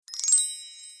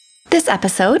This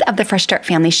episode of the Fresh Start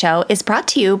Family Show is brought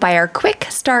to you by our Quick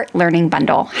Start Learning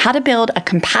Bundle, how to build a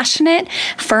compassionate,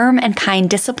 firm, and kind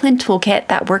discipline toolkit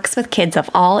that works with kids of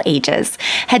all ages.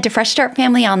 Head to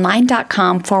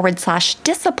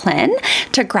freshstartfamilyonline.com/discipline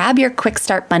to grab your Quick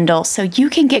Start Bundle so you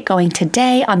can get going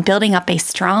today on building up a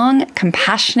strong,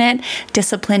 compassionate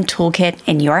discipline toolkit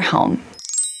in your home.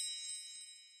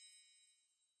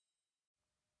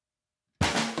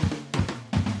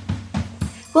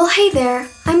 Well, hey there,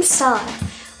 I'm Stella.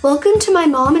 Welcome to my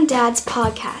mom and dad's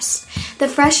podcast, the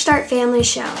Fresh Start Family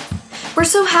Show. We're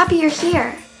so happy you're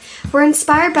here. We're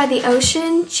inspired by the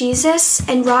ocean, Jesus,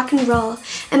 and rock and roll,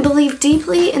 and believe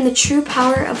deeply in the true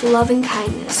power of love and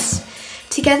kindness.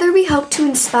 Together we hope to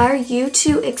inspire you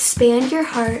to expand your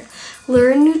heart,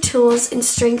 learn new tools, and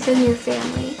strengthen your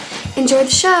family. Enjoy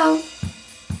the show!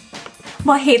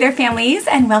 Well, hey there, families,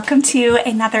 and welcome to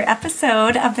another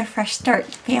episode of the Fresh Start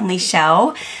Family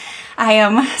Show. I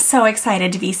am so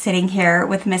excited to be sitting here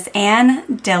with Miss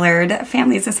Ann Dillard,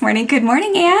 families, this morning. Good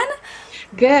morning, Ann.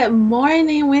 Good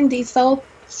morning, Wendy. So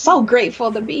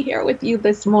grateful to be here with you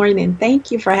this morning.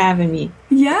 Thank you for having me.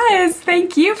 Yes,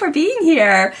 thank you for being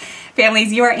here.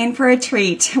 Families, you are in for a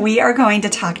treat. We are going to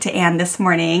talk to Ann this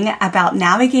morning about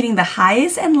navigating the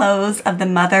highs and lows of the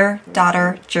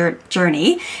mother-daughter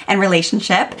journey and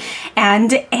relationship.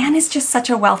 And Ann is just such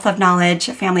a wealth of knowledge,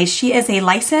 families. She is a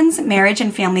licensed marriage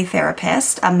and family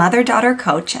therapist, a mother-daughter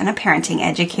coach, and a parenting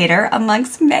educator,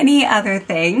 amongst many other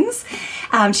things.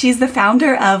 She's the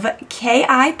founder of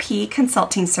KIP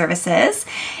Consulting Services,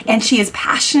 and she is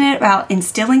passionate about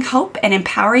instilling hope and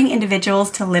empowering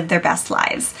individuals to live their best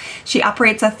lives. She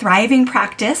operates a thriving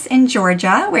practice in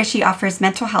Georgia where she offers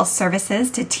mental health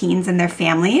services to teens and their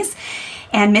families.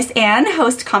 And Miss Ann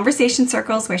hosts conversation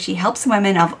circles where she helps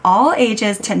women of all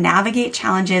ages to navigate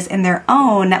challenges in their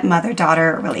own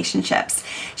mother-daughter relationships.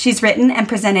 She's written and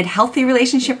presented healthy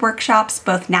relationship workshops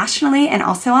both nationally and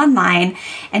also online.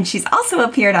 And she's also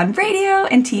appeared on radio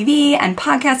and TV and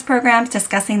podcast programs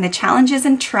discussing the challenges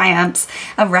and triumphs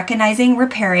of recognizing,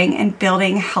 repairing, and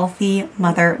building healthy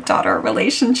mother-daughter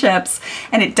relationships.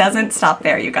 And it doesn't stop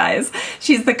there, you guys.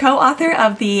 She's the co-author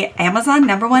of the Amazon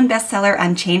 #1 bestseller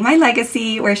Unchain My Legacy,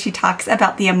 where she talks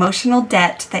about the emotional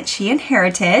debt that she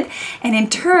inherited and in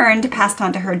turn passed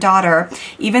on to her daughter,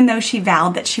 even though she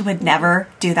vowed that she would never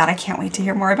do that. I can't wait to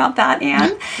hear more about that,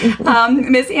 Ann.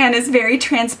 Miss Ann is very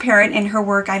transparent in her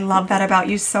work. I love that about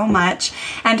you so much.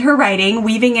 And her writing,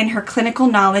 weaving in her clinical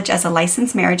knowledge as a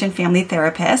licensed marriage and family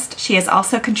therapist. She has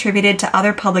also contributed to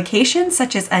other publications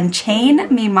such as Unchain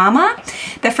Me Mama,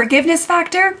 The Forgiveness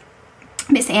Factor.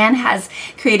 Miss Ann has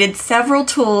created several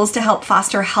tools to help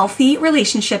foster healthy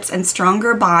relationships and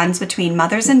stronger bonds between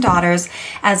mothers and daughters,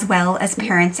 as well as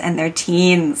parents and their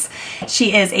teens.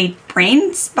 She is a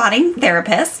brain spotting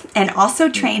therapist and also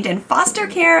trained in foster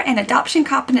care and adoption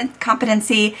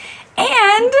competency.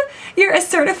 And you're a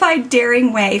certified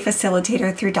Daring Way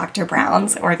facilitator through Dr.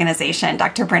 Brown's organization,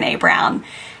 Dr. Brene Brown.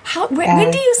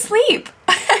 When do you sleep?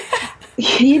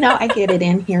 I get it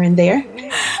in here and there.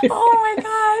 Oh my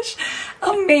gosh.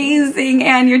 Amazing.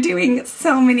 And you're doing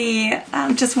so many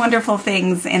just wonderful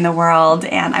things in the world.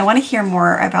 And I want to hear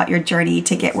more about your journey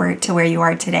to get to where you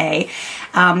are today.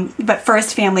 But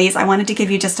first, families, I wanted to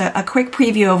give you just a quick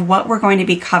preview of what we're going to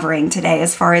be covering today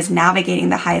as far as navigating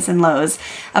the highs and lows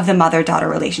of the mother-daughter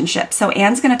relationship. So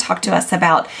Ann's going to talk to us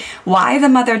about why the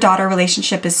mother-daughter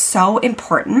relationship is so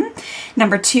important.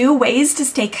 Number 2, ways to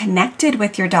stay connected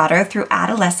with your daughter through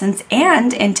adolescence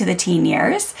and into the teen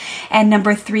years. And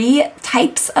number 3,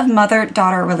 types of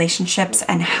mother-daughter relationships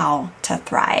and how to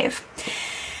thrive.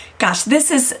 Gosh,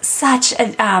 this is such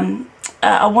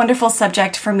a wonderful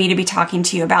subject for me to be talking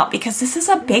to you about, because this is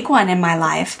a big one in my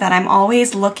life that I'm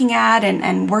always looking at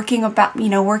and working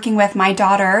with my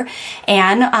daughter.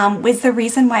 And was the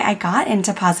reason why I got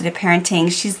into positive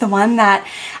parenting. She's the one that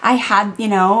I had,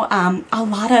 a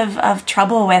lot of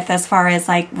trouble with as far as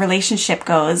like relationship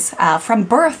goes from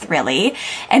birth, really.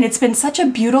 And it's been such a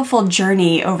beautiful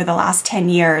journey over the last 10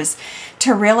 years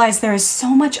to realize there is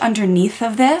so much underneath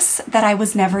of this that I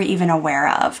was never even aware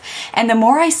of. And the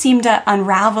more I seem to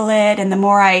unravel it, and the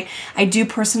more I do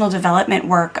personal development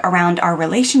work around our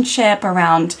relationship,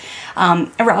 around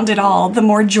it all, the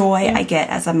more joy I get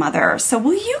as a mother. So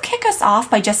will you kick us off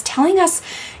by just telling us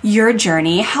your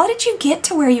journey? How did you get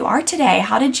to where you are today?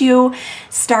 How did you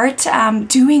start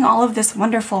doing all of this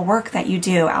wonderful work that you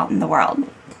do out in the world?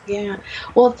 Yeah.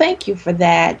 Well, thank you for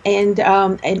that. And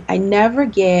I never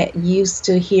get used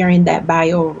to hearing that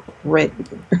bio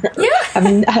written. Yeah.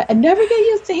 I never get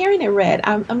used to hearing it read.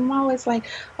 I'm always like,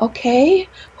 okay,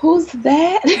 who's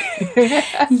that?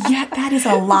 Yeah, that is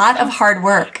a lot of hard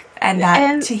work. And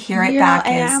that to hear it back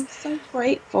and is. I'm so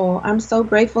grateful. I'm so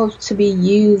grateful to be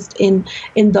used in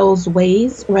those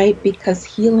ways, right? Because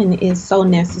healing is so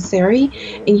necessary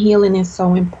and healing is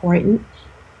so important.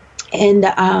 And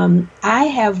I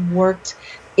have worked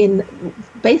in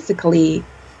basically,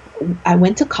 I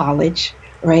went to college,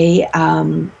 right?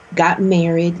 Got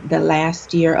married the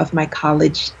last year of my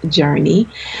college journey.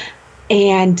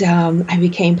 And I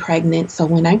became pregnant. So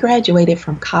when I graduated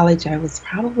from college, I was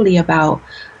probably about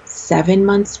 7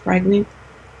 months pregnant.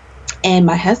 And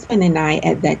my husband and I,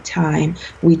 at that time,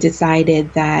 we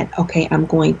decided that, okay, I'm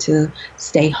going to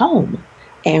stay home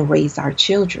and raise our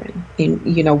children. And,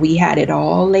 we had it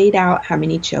all laid out, how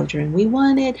many children we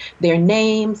wanted, their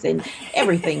names, and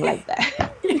everything like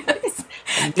that. Yes.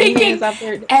 Thinking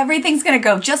everything's going to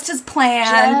go just as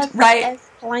planned, right? As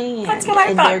planned. That's what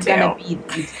I thought, and they're going to be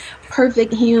these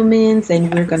perfect humans,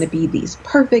 and we're going to be these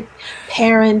perfect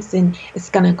parents, and it's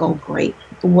going to go great.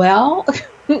 Well,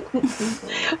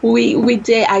 we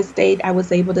did. I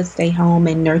was able to stay home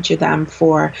and nurture them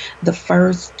for the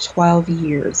first 12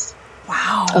 years.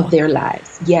 Wow. Of their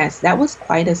lives. Yes, that was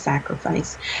quite a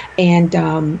sacrifice. And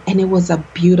it was a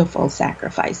beautiful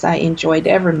sacrifice. I enjoyed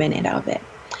every minute of it.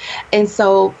 And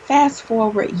so fast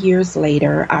forward years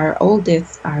later,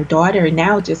 our daughter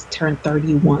now just turned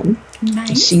 31.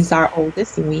 Nice. She's our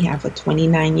oldest, and we have a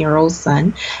 29-year-old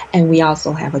son, and we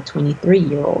also have a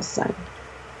 23-year-old son.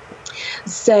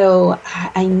 So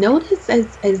I noticed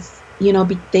as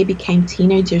they became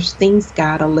teenagers, things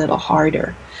got a little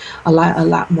harder, a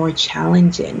lot more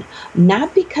challenging.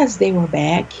 Not because they were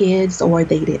bad kids or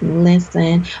they didn't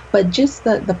listen, but just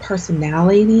the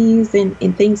personalities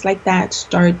and things like that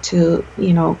start to,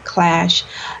 clash.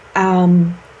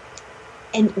 And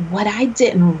what I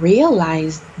didn't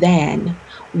realize then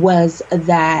was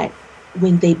that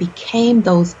when they became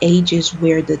those ages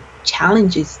where the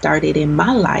challenges started in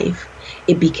my life,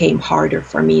 it became harder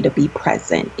for me to be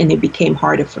present, and it became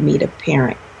harder for me to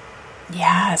parent.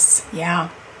 Yes. Yeah.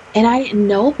 And I didn't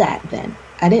know that then.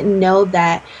 I didn't know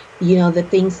that, the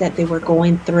things that they were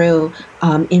going through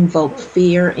invoked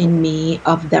fear in me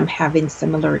of them having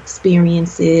similar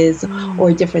experiences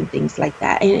or different things like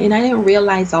that. And I didn't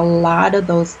realize a lot of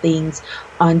those things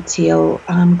until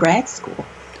grad school.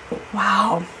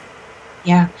 Wow.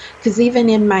 Yeah, because even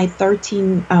in my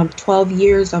 12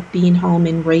 years of being home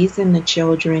and raising the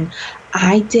children,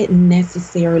 I didn't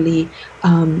necessarily,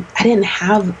 I didn't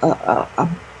have a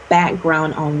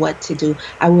background on what to do.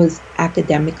 I was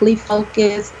academically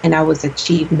focused and I was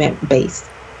achievement based.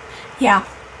 Yeah.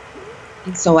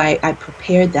 And so I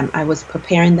prepared them. I was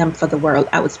preparing them for the world.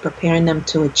 I was preparing them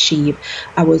to achieve.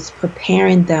 I was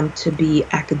preparing them to be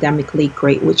academically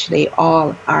great, which they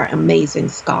all are amazing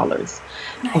scholars.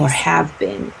 Nice. Or have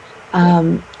been.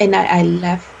 And I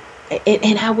left,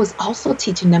 and I was also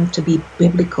teaching them to be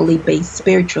biblically based,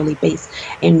 spiritually based,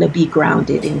 and to be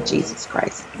grounded in Jesus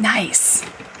Christ. Nice.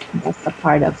 That's a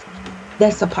part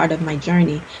of my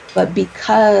journey. But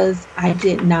because I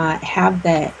did not have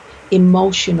that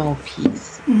emotional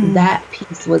piece, that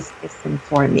piece was missing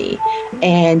for me.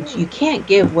 And you can't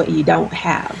give what you don't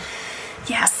have.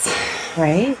 Yes.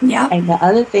 Right? Yeah. And the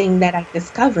other thing that I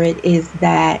discovered is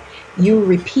that you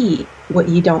repeat what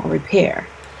you don't repair.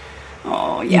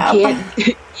 Oh, yeah.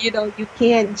 You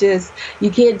can't just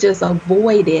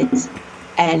avoid it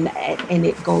and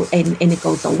it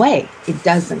goes away. It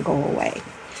doesn't go away.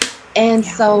 And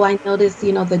so I noticed,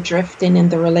 the drifting in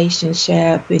the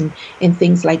relationship and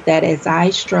things like that as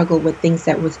I struggled with things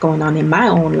that was going on in my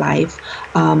own life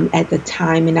at the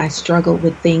time. And I struggled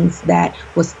with things that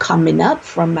was coming up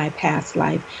from my past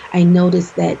life. I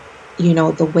noticed that,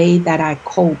 the way that I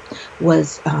coped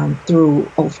was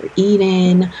through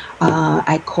overeating.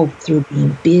 I coped through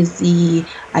being busy.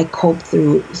 I coped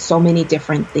through so many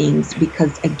different things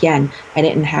because, again, I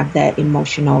didn't have that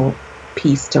emotional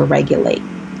piece to regulate.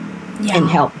 Yeah. And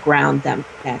help ground them in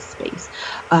that space.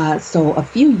 So a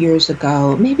few years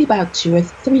ago, maybe about 2 or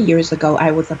 3 years ago,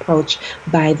 I was approached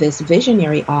by this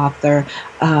visionary author,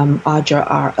 Audra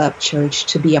R. Upchurch,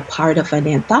 to be a part of an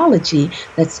anthology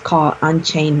that's called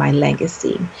Unchain My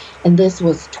Legacy. And this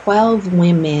was 12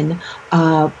 women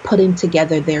putting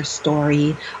together their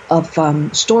stories of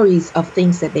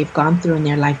things that they've gone through in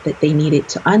their life that they needed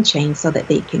to unchain so that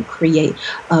they can create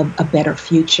a better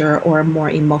future or a more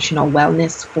emotional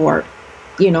wellness for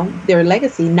their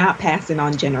legacy, not passing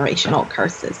on generational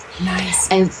curses. Nice.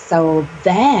 And so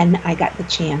then I got the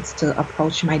chance to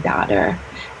approach my daughter,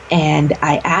 and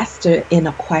I asked her in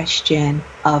a question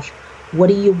of, what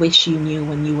do you wish you knew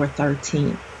when you were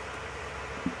 13?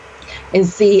 And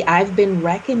see, I've been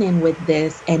reckoning with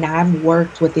this, and I've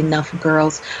worked with enough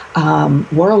girls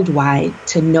worldwide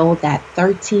to know that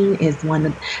 13 is one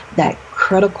of that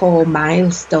critical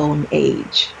milestone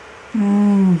age.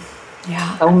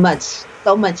 Yeah.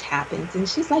 So much happens. And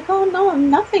she's like, oh, no,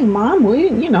 nothing, Mom.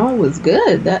 It was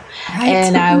good. Right.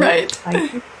 And I right.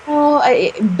 was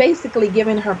like, basically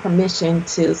giving her permission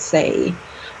to say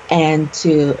and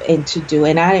to do.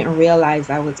 And I didn't realize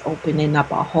I was opening up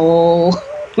a whole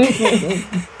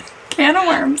can of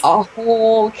worms. A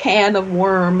whole can of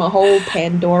worm, a whole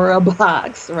Pandora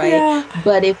box, right? Yeah.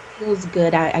 But it feels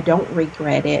good. I don't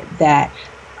regret it that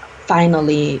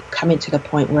finally coming to the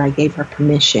point where I gave her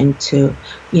permission to,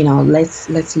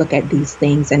 let's look at these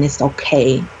things, and it's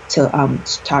okay to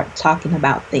start talking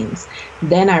about things.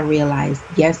 Then I realized,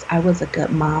 yes, I was a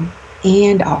good mom,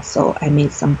 and also I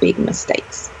made some big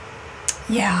mistakes.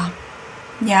 Yeah.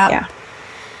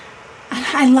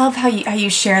 I love how you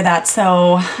share that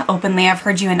so openly. I've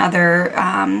heard you in other,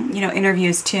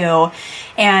 interviews too.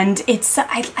 And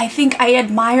I think I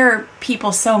admire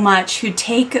people so much who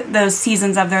take those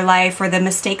seasons of their life or the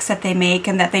mistakes that they make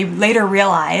and that they later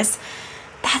realize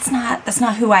that's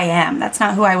not who I am. That's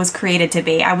not who I was created to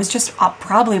be. I was just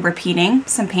probably repeating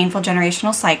some painful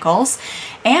generational cycles,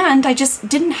 and I just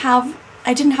didn't have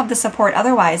the support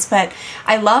otherwise. But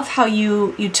I love how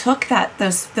you took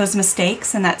those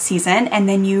mistakes in that season and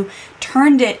then you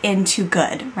turned it into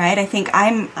good, right? I think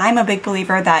I'm a big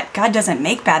believer that God doesn't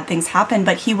make bad things happen,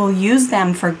 but He will use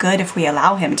them for good if we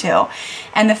allow Him to.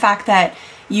 And the fact that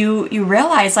you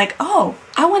realize, like, oh,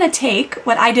 I want to take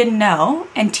what I didn't know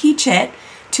and teach it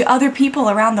to other people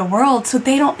around the world so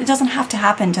it doesn't have to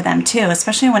happen to them too,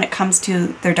 especially when it comes to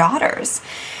their daughters.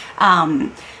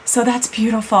 So that's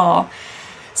beautiful.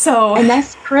 And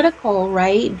that's critical,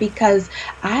 right? Because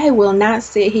I will not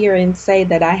sit here and say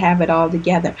that I have it all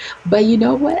together. But you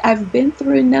know what? I've been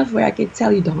through enough where I can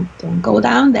tell you, don't go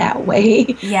down that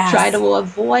way. Yes. Try to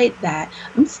avoid that.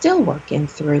 I'm still working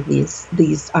through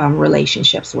these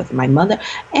relationships with my mother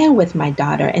and with my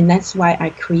daughter. And that's why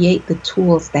I create the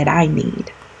tools that I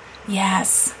need.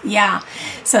 Yes. Yeah.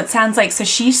 So it sounds like,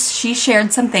 she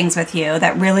shared some things with you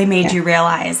that really made you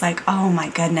realize, like, oh my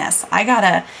goodness, I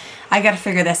gotta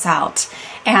figure this out.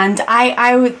 And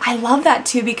I love that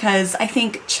too, because I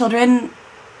think children,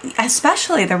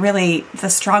 especially the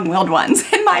strong-willed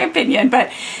ones, in my opinion,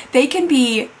 but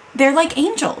they're like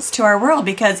angels to our world,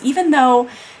 because even though,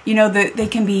 they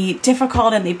can be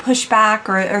difficult and they push back,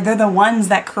 or they're the ones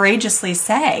that courageously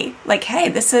say, like, hey,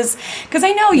 this is, because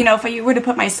I know, if you were to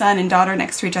put my son and daughter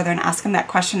next to each other and ask them that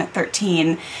question at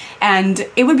 13, and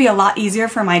it would be a lot easier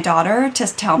for my daughter to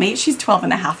tell me. She's 12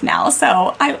 and a half now,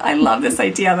 so I love this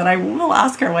idea that I will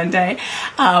ask her one day.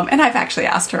 And I've actually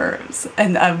asked her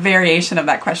a variation of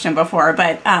that question before,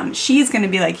 but she's going to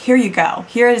be like, here you go.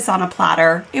 Here it is on a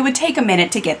platter. It would take a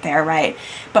minute to get there, right?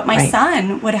 But my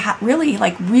son would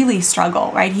really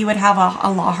struggle, right? He would have a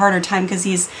lot harder time because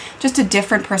he's just a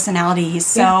different personality. He's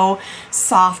so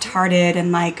soft-hearted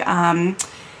and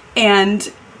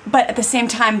but at the same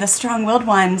time, the strong-willed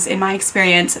ones, in my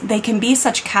experience, they can be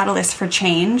such catalysts for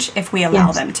change if we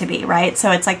allow them to be, right?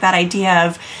 So it's like that idea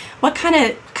of what kind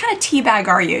of tea bag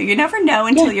are you? You never know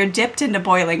until you're dipped into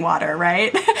boiling water,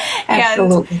 right?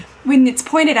 Absolutely. And when it's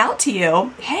pointed out to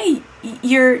you, hey,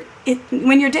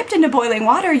 when you're dipped into boiling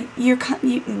water, you're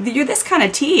this kind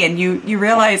of tea, and you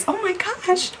realize, oh my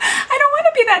gosh, I don't want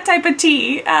to be that type of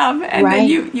tea. And then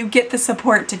you get the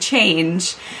support to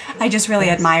change. I just really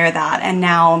admire that. And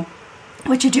now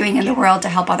what you're doing in the world to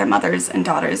help other mothers and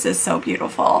daughters is so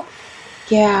beautiful.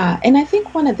 Yeah, and I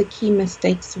think one of the key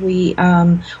mistakes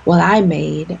I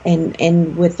made,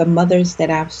 and with the mothers that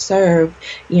I've served,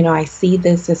 I see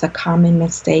this as a common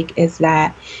mistake, is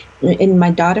that, and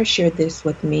my daughter shared this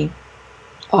with me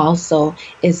also,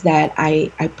 is that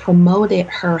I promoted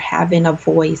her having a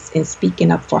voice and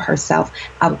speaking up for herself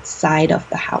outside of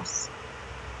the house.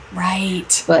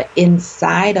 Right. But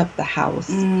inside of the house,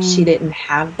 she didn't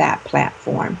have that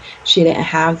platform. She didn't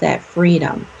have that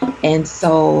freedom. And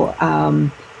so,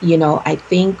 I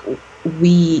think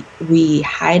we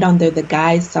hide under the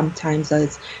guise sometimes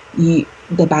as the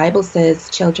Bible says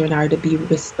children are to be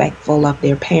respectful of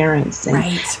their parents.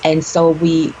 And so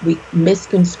we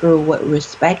misconstrue what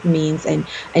respect means.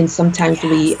 And sometimes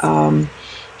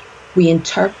we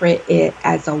interpret it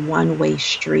as a one-way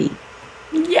street.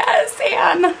 Yes,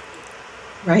 Anne.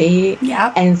 Right?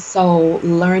 Yeah. And so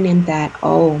learning that,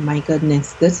 oh my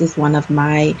goodness, this is one of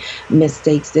my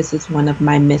mistakes. This is one of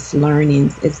my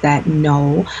mislearnings, is that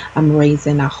no, I'm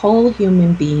raising a whole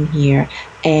human being here.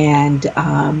 And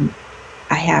I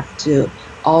have to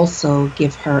also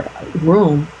give her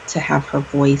room to have her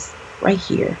voice right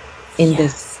here in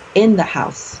the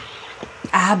house.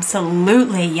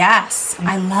 Absolutely, yes.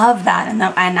 I love that.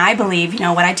 And I believe,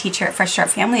 what I teach here at Fresh Start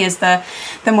Family is the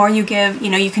more you give,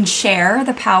 you can share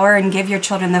the power and give your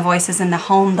children the voices in the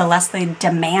home, the less they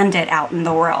demand it out in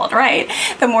the world, right?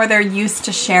 The more they're used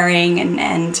to sharing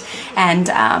and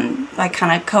like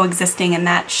kind of coexisting in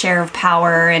that share of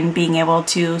power and being able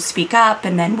to speak up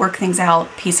and then work things out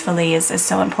peacefully is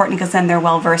so important, because then they're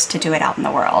well versed to do it out in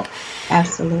the world.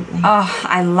 Absolutely. Oh,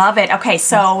 I love it. Okay,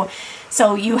 so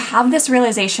you have this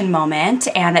realization moment,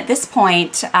 and at this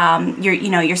point,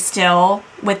 you're still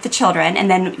with the children, and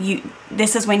then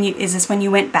is this when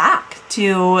you went back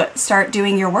to start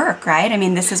doing your work, right? I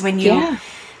mean, this is when you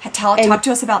talk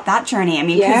to us about that journey. I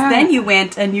mean, because then you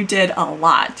went and you did a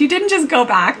lot. You didn't just go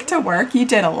back to work; you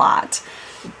did a lot.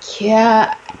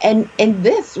 Yeah, and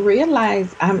this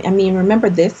realize, remember,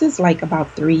 this is like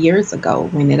about 3 years ago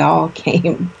when it all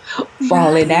came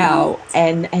falling out,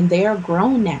 and they are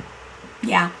grown now.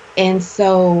 Yeah. And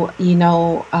so,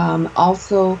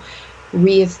 also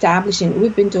reestablishing,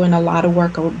 we've been doing a lot of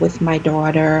work with my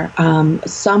daughter,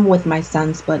 some with my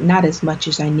sons, but not as much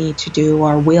as I need to do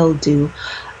or will do.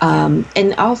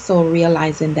 And also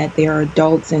realizing that they're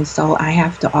adults, and so I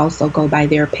have to also go by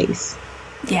their pace.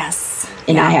 Yes.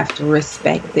 And I have to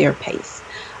respect their pace,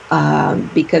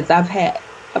 because I've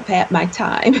had my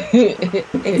time,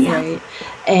 right?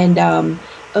 And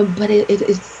but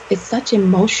it's such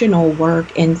emotional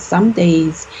work, and some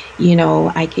days,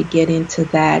 I could get into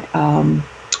that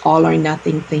all or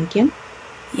nothing thinking.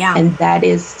 Yeah. And that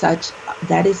is such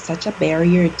a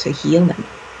barrier to healing.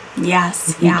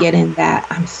 Yes. You get in that,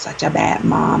 I'm such a bad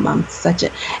mom, and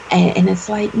it's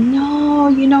like, no,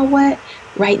 you know what?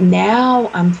 Right now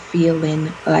I'm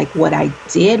feeling like what I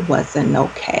did wasn't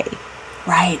okay.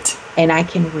 Right. And I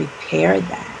can repair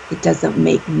that. It doesn't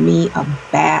make me a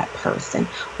bad person.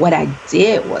 What I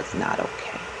did was not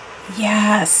okay.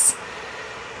 Yes.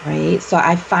 Right? So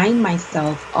I find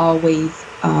myself always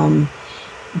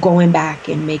going back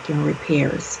and making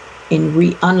repairs and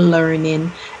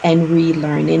unlearning and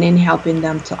relearning and helping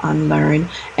them to unlearn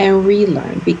and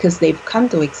relearn, because they've come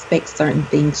to expect certain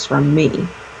things from me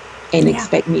and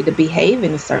expect me to behave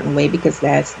in a certain way because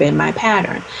that's been my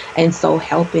pattern. And so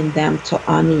helping them to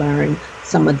unlearn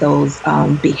some of those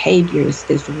behaviors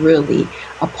is really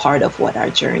a part of what our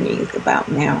journey is about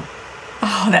now.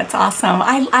 Oh, that's awesome.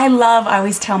 I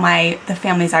always tell the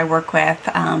families I work with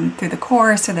through the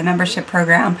course or the membership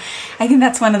program, I think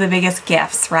that's one of the biggest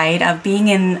gifts, right, of being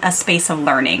in a space of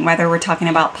learning, whether we're talking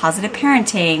about positive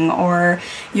parenting or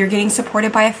you're getting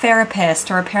supported by a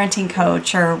therapist or a parenting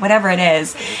coach or whatever it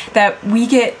is, that we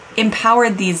get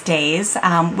empowered these days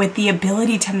with the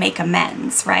ability to make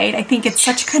amends, right? I think it's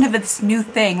such kind of this new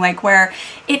thing, like where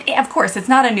of course, it's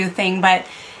not a new thing, but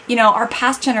our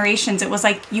past generations, it was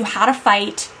like you had a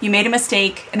fight, you made a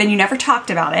mistake, and then you never talked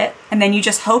about it, and then you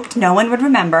just hoped no one would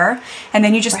remember, and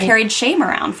then you just carried shame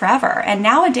around forever. And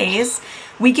nowadays,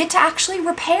 we get to actually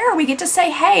repair. We get to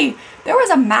say, hey, there was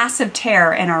a massive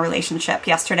tear in our relationship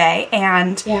yesterday,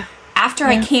 and after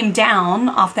I came down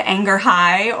off the anger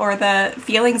high or the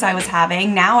feelings I was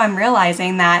having, now I'm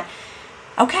realizing that,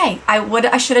 okay,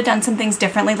 I should have done some things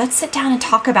differently. Let's sit down and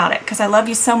talk about it, because I love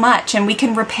you so much, and we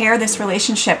can repair this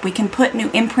relationship. We can put new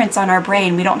imprints on our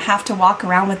brain. We don't have to walk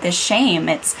around with this shame.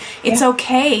 It's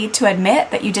okay to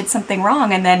admit that you did something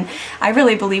wrong. And then I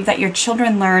really believe that your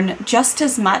children learn just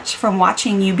as much from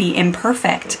watching you be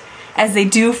imperfect as they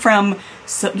do from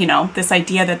this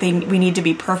idea that we need to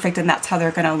be perfect and that's how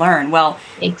they're going to learn. Well,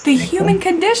 The human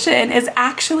condition is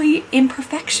actually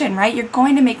imperfection, right? You're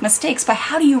going to make mistakes, but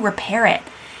how do you repair it?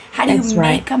 How do you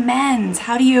make amends?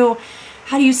 How do you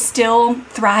still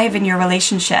thrive in your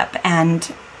relationship?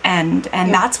 And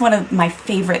that's one of my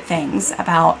favorite things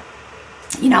about,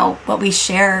 what we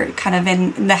share kind of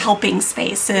in the helping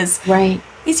space is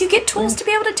you get tools to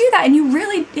be able to do that. And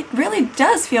it really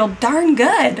does feel darn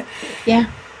good. Yeah.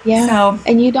 Yeah. So,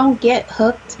 and you don't get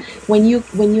hooked when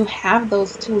you have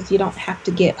those tools. You don't have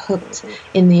to get hooked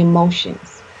in the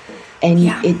emotions, and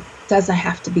it doesn't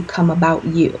have to become about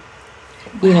you.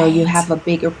 You have a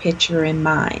bigger picture in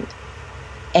mind,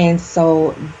 and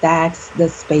so that's the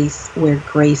space where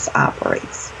grace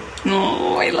operates.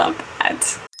 Oh, I love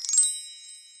that.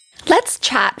 Let's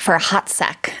chat for a hot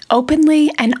sec,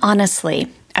 openly and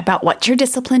honestly, about what your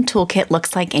discipline toolkit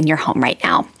looks like in your home right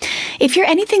now. If you're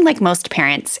anything like most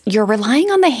parents, you're relying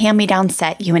on the hand-me-down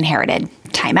set you inherited.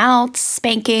 timeouts,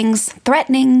 spankings,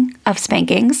 threatening of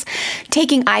spankings,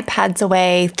 taking iPads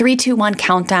away, 3-2-1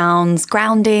 countdowns,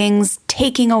 groundings,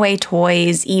 taking away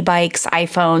toys, e-bikes,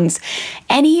 iPhones,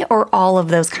 any or all of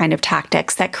those kind of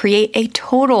tactics that create a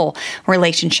total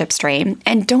relationship strain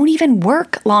and don't even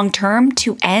work long-term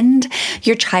to end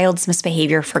your child's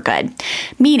misbehavior for good.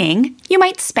 Meaning, you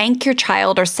might spank your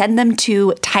child or send them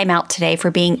to timeout today for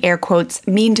being, air quotes,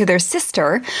 mean to their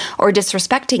sister or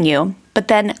disrespecting you. But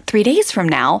then 3 days from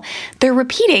now, they're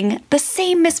repeating the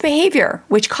same misbehavior,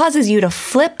 which causes you to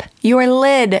flip your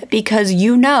lid because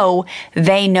you know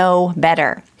they know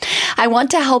better. I want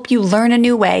to help you learn a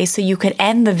new way so you can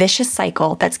end the vicious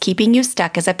cycle that's keeping you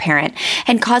stuck as a parent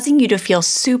and causing you to feel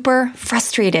super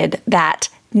frustrated that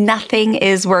nothing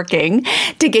is working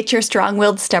to get your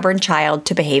strong-willed, stubborn child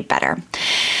to behave better.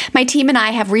 My team and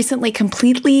I have recently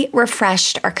completely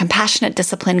refreshed our Compassionate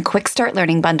Discipline Quick Start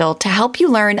Learning Bundle to help you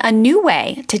learn a new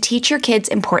way to teach your kids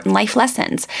important life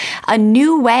lessons, a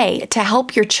new way to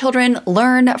help your children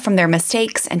learn from their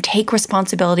mistakes and take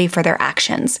responsibility for their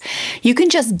actions. You can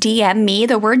just DM me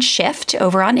the word shift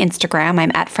over on Instagram.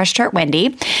 I'm at Fresh Start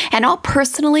Wendy, and I'll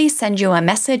personally send you a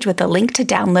message with a link to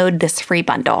download this free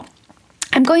bundle.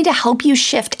 I'm going to help you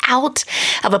shift out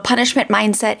of a punishment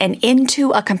mindset and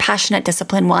into a compassionate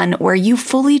discipline one where you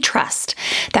fully trust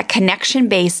that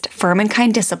connection-based, firm and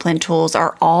kind discipline tools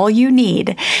are all you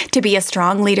need to be a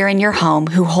strong leader in your home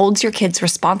who holds your kids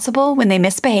responsible when they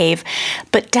misbehave,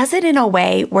 but does it in a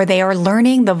way where they are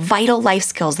learning the vital life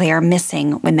skills they are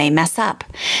missing when they mess up.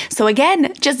 So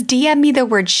again, just DM me the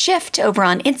word shift over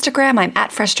on Instagram. I'm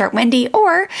at Fresh Start Wendy,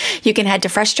 or you can head to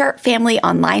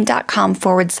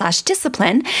freshstartfamilyonline.com/discipline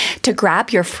to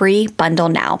grab your free bundle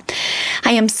now.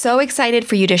 I am so excited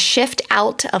for you to shift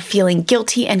out of feeling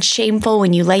guilty and shameful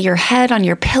when you lay your head on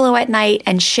your pillow at night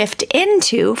and shift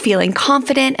into feeling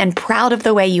confident and proud of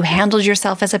the way you handled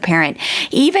yourself as a parent,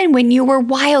 even when you were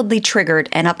wildly triggered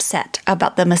and upset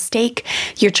about the mistake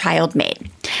your child made.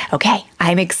 Okay,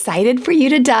 I'm excited for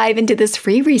you to dive into this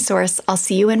free resource. I'll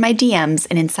see you in my DMs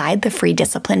and inside the free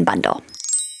discipline bundle.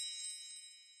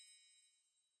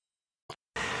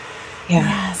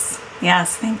 Yeah.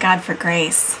 Yes. Thank God for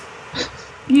grace.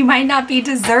 You might not be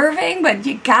deserving, but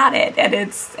you got it,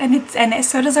 and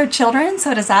so does our children,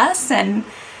 so does us, and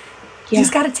you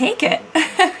just got to take it.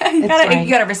 You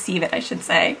got to receive it, I should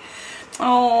say.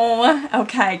 Oh,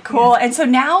 okay, cool. Yeah. And so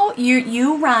now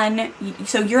you run.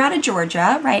 So you're out of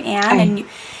Georgia, right, Anne?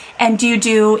 And do you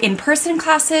do in-person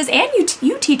classes, and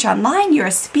you teach online? You're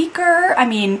a speaker. I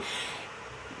mean,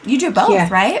 you do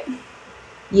both, right?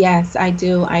 Yes, I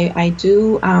do. I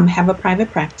do have a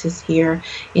private practice here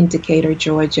in Decatur,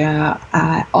 Georgia.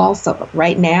 Also,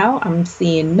 right now, I'm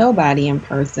seeing nobody in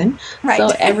person. Right.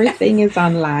 So everything is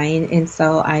online. And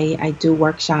so I do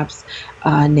workshops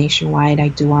nationwide. I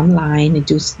do online. I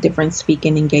do different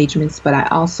speaking engagements, but I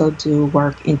also do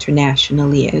work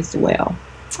internationally as well.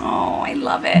 Oh, I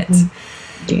love it. Mm-hmm.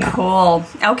 Yeah. Cool.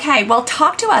 Okay. Well,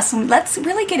 talk to us. Let's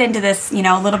really get into this,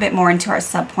 a little bit more into our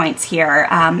subpoints here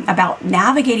about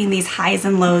navigating these highs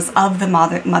and lows of the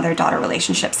mother-daughter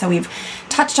relationship. So we've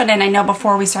touched on it. And I know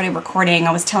before we started recording,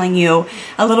 I was telling you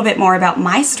a little bit more about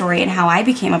my story and how I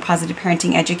became a positive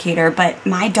parenting educator. But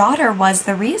my daughter was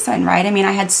the reason, right? I mean,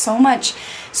 I had so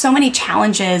many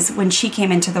challenges when she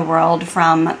came into the world,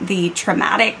 from the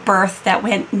traumatic birth that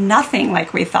went nothing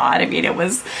like we thought. I mean,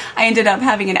 I ended up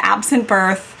having an absent birth,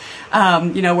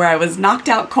 where I was knocked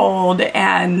out cold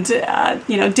and,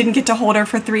 didn't get to hold her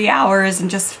for 3 hours, and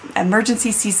just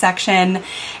emergency C-section.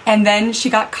 And then she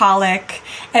got colic,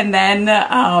 and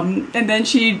then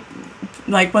she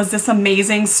was this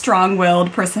amazing,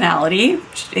 strong-willed personality.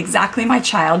 Exactly my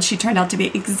child. She turned out to be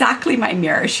exactly my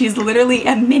mirror. She's literally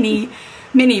a mini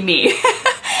me.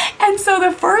 And so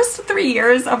the first 3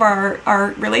 years of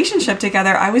our relationship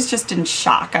together, I was just in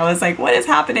shock. I was like, what is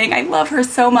happening? I love her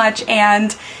so much,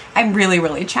 and I'm really,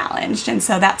 really challenged. And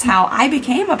so that's how I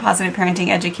became a positive parenting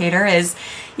educator is,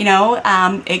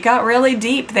 it got really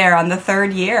deep there on the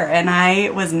 3rd year, and I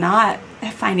was not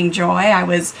finding joy. I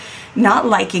was not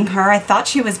liking her. I thought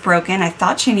she was broken. I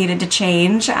thought she needed to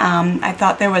change. I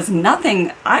thought there was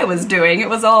nothing I was doing. It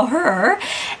was all her.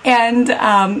 And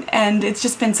it's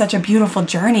just been such a beautiful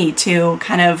journey to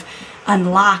kind of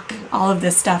unlock all of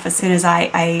this stuff. As soon as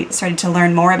I started to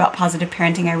learn more about positive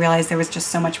parenting, I realized there was just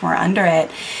so much more under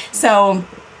it. So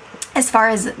as far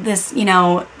as this,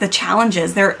 the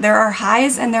challenges, there are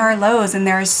highs and there are lows, and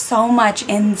there is so much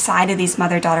inside of these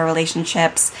mother-daughter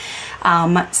relationships.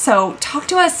 So talk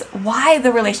to us why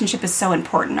the relationship is so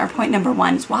important. Our point number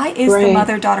 1 is, why is the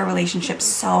mother-daughter relationship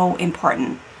so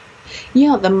important?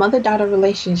 The mother-daughter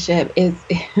relationship it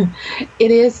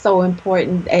is so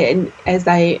important. And as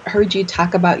I heard you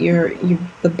talk about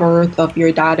the birth of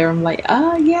your daughter, I'm like,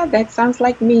 oh yeah, that sounds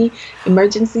like me.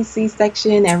 Emergency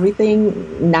C-section,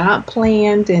 everything not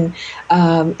planned, and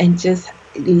just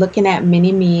looking at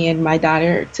mini me, and my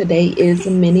daughter today is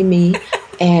a mini me.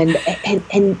 And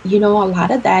a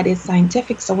lot of that is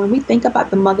scientific. So when we think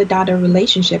about the mother-daughter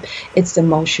relationship, it's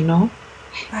emotional,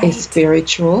 Right. it's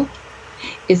spiritual,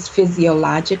 it's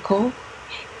physiological,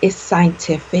 it's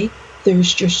scientific.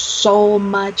 There's just so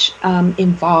much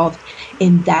involved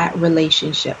in that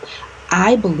relationship.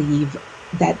 I believe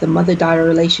that the mother-daughter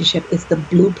relationship is the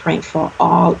blueprint for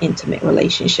all intimate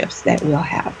relationships that we'll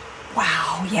have.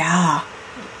 Wow, yeah.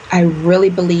 I really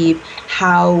believe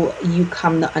how you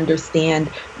come to understand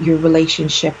your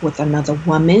relationship with another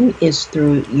woman is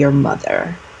through your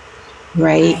mother,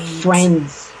 right?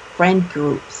 Friend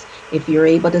groups. If you're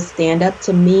able to stand up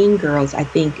to mean girls, I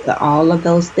think all of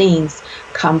those things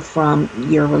come from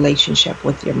your relationship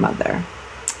with your mother.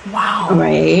 Wow.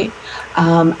 Right?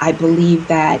 I believe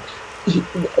that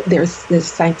there's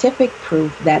this scientific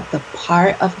proof that the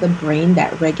part of the brain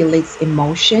that regulates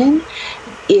emotion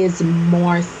is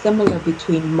more similar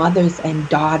between mothers and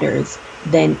daughters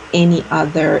than any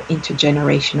other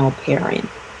intergenerational parent.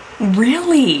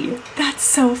 Really? That's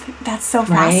so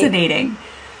fascinating.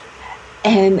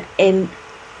 And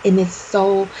it's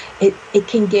so it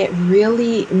can get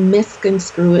really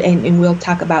misconstrued, and we'll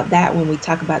talk about that when we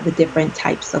talk about the different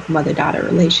types of mother-daughter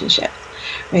relationships.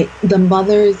 Right? The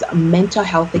mother's mental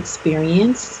health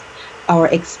experiences,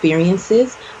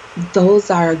 those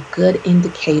are good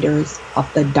indicators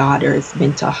of the daughter's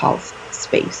mental health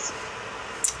space.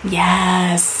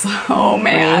 Yes. Oh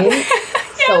man. Right?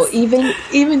 Yes. So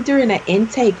even during an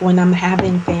intake, when I'm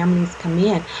having families come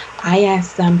in, I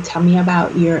ask them, tell me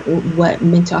about what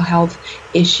mental health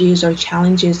issues or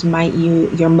challenges might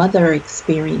your mother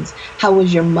experience? How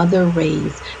was your mother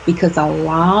raised? Because a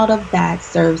lot of that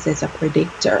serves as a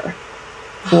predictor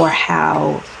for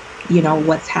how,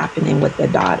 what's happening with the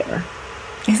daughter.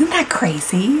 Isn't that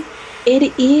crazy? It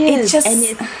is. It just,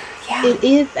 It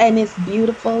is, and it's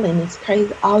beautiful and it's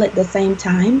crazy all at the same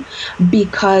time,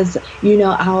 because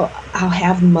I'll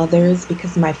have mothers,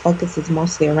 because my focus is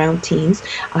mostly around teens.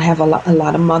 I'll have a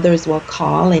lot of mothers will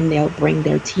call and they'll bring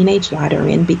their teenage daughter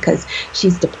in because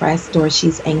she's depressed or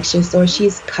she's anxious or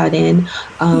she's cut in,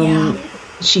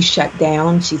 she's shut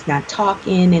down, she's not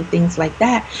talking and things like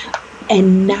that.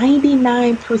 And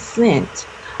 99%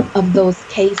 of those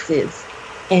cases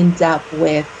end up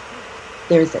with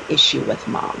there's an issue with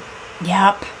mom.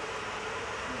 Yep.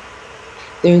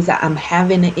 I'm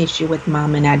having an issue with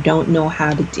mom and I don't know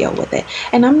how to deal with it.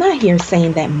 And I'm not here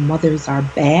saying that mothers are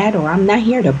bad, or I'm not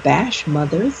here to bash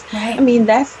mothers. Right. I mean,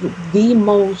 that's the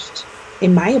most,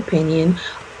 in my opinion,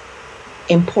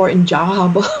 important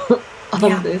job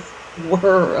on this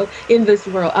world, on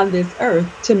this earth,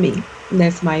 to me. And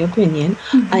that's my opinion.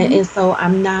 Mm-hmm. And so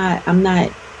I'm not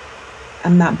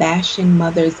bashing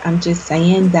mothers. I'm just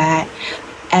saying that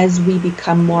as we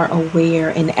become more aware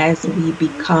and as we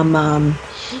become more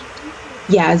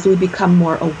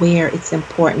aware, it's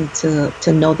important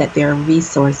to know that there are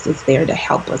resources there to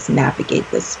help us navigate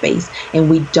this space, and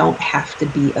we don't have to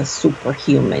be a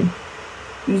superhuman.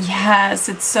 Yes,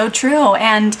 it's so true.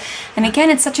 And again,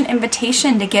 it's such an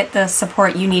invitation to get the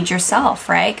support you need yourself,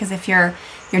 right? Because if your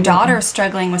daughter is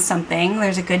struggling with something,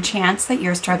 there's a good chance that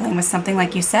you're struggling with something,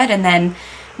 like you said. And then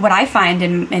what I find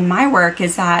in my work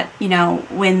is that,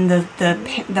 when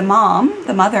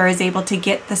the mother is able to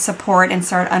get the support and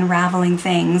start unraveling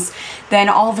things, then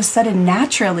all of a sudden,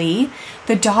 naturally,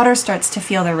 the daughter starts to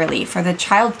feel the relief, or the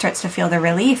child starts to feel the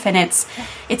relief. And it's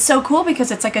so cool because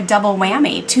it's like a double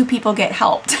whammy. Two people get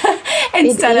helped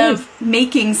instead of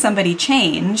making somebody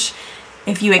change.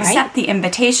 If you accept the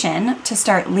invitation to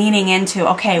start leaning into,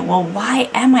 okay, well, why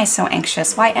am I so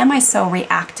anxious? Why am I so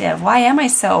reactive? Why am I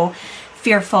so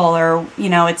fearful? Or,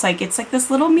 it's like this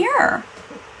little mirror.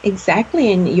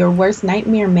 Exactly. And your worst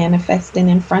nightmare manifesting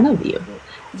in front of you.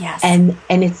 Yes. And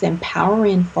it's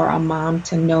empowering for a mom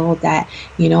to know that,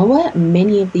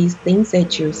 many of these things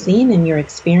that you're seeing and you're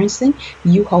experiencing,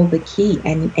 you hold the key,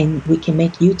 and we can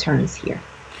make U-turns here.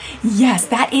 Yes,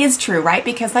 that is true, right?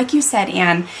 Because like you said,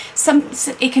 Anne,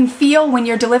 it can feel, when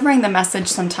you're delivering the message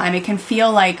sometime, it can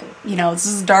feel like, this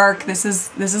is dark, this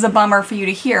is a bummer for you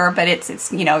to hear, but it's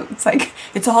like,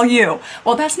 it's all you.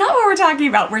 Well, that's not what we're talking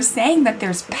about. We're saying that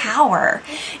there's power.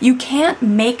 You can't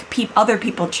make other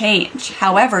people change.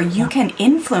 However, you can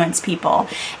influence people,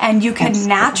 and you can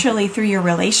naturally, through your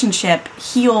relationship,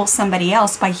 heal somebody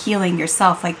else by healing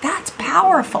yourself. Like, that's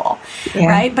powerful,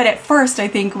 right? But at first, I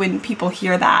think when people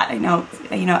hear that, that. I know,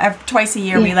 twice a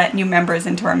year we let new members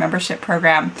into our membership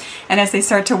program. And as they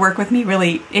start to work with me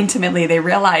really intimately, they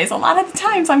realize a lot of the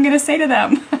times I'm going to say to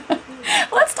them,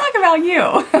 let's talk about you.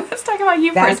 Let's talk about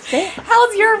you That's first. it.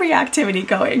 How's your reactivity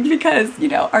going? Because,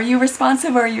 are you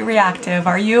responsive or are you reactive?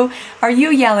 Are you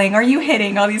yelling? Are you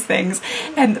hitting? All these things.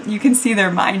 And you can see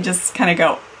their mind just kind of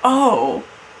go, oh.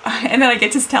 And then I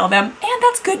get to tell them, and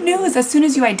that's good news. As soon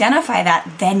as you identify that,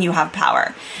 then you have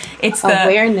power. It's the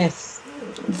awareness.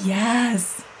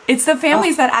 Yes. It's the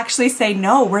families that actually say,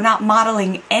 no, we're not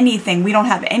modeling anything. We don't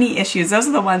have any issues. Those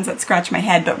are the ones that scratch my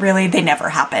head, but really they never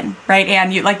happen, right?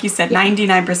 And like you said,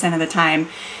 99% of the time,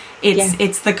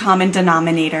 it's the common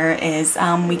denominator is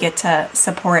we get to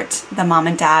support the mom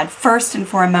and dad first and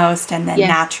foremost, and then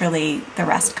naturally the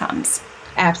rest comes.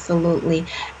 Absolutely.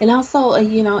 And also,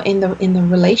 in the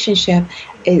relationship,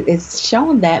 it's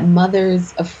shown that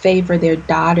mothers favor their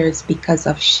daughters because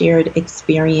of shared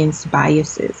experience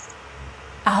biases.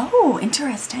 Oh,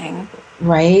 interesting.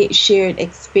 Right? Shared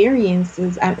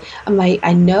experiences. I'm like,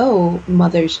 I know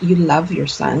mothers, you love your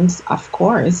sons, of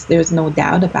course. There's no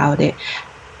doubt about it.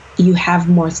 You have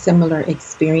more similar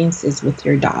experiences with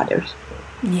your daughters.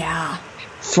 Yeah.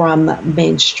 From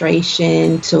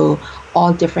menstruation to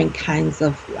all different kinds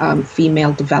of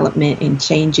female development and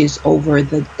changes over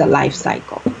the life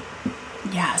cycle.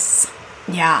 Yes.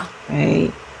 Yeah.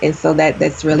 Right. And so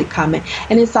that's really common.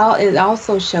 And it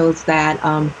also shows that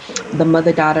the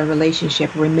mother-daughter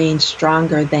relationship remains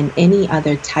stronger than any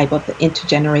other type of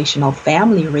intergenerational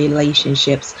family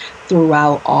relationships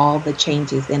throughout all the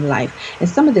changes in life. And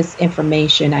some of this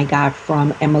information I got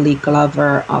from Emily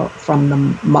Glover from the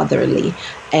Motherly.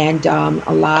 And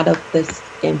a lot of this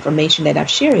information that I've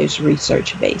shared is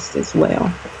research-based as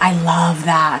well. I love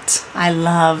that. I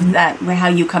love that, how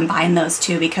you combine those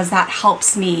two, because that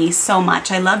helps me so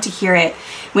much. I love to hear it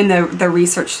when the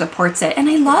research supports it. And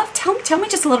I love, tell me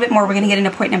just a little bit more. We're going to get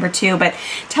into point number 2, but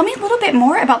tell me a little bit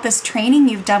more about this training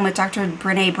you've done with Dr.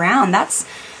 Brene Brown. That's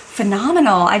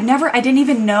phenomenal. I didn't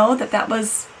even know that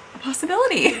was a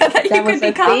possibility that you could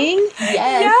become. Thing?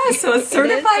 Yes. So a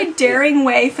certified Daring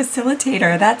Way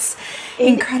facilitator. That's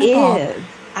incredible. It is.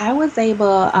 I was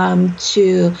able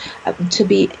to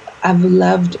be. I've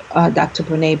loved Dr.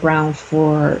 Brene Brown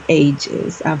for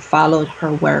ages. I've followed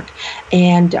her work,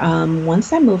 and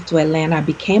once I moved to Atlanta, I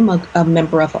became a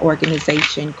member of an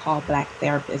organization called Black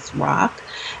Therapists Rock.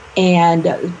 And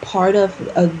part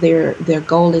of their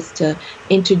goal is to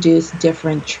introduce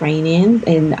different training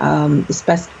and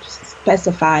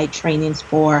specified trainings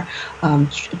for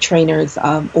trainers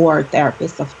or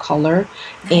therapists of color.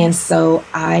 Nice. And so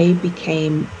I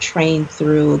became trained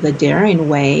through the Daring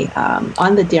Way,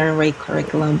 on the Daring Way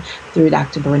curriculum through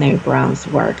Dr. Brene Brown's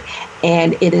work.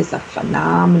 And it is a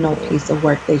phenomenal piece of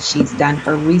work that she's done.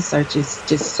 Her research is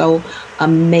just so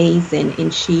amazing,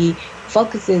 and she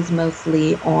focuses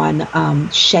mostly on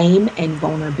shame and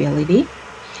vulnerability,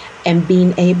 and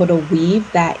being able to weave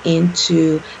that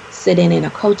into sitting in a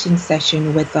coaching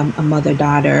session with a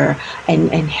mother-daughter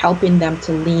and helping them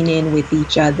to lean in with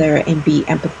each other and be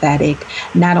empathetic,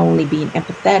 not only being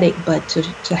empathetic, but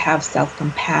to have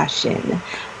self-compassion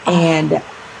and,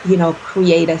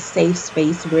 create a safe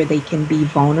space where they can be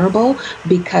vulnerable,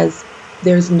 because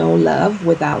there's no love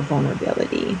without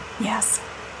vulnerability. Yes.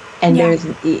 And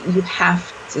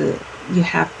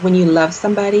when you love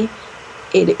somebody,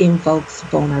 it invokes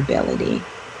vulnerability.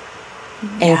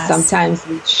 Yes. And sometimes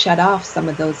we shut off some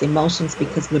of those emotions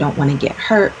because we don't want to get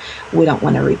hurt. We don't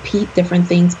want to repeat different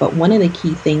things. But one of the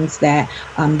key things that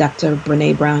Dr.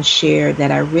 Brene Brown shared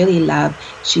that I really love,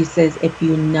 she says, if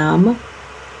you numb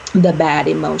the bad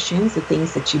emotions, the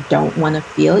things that you don't want to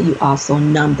feel, you also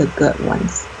numb the good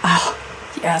ones. Oh,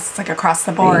 yes, it's like across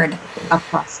the board.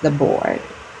 Across the board.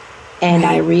 And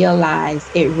I realized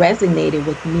it resonated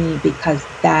with me because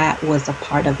that was a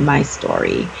part of my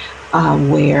story,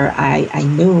 where I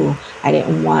knew I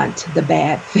didn't want the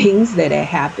bad things that had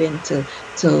happened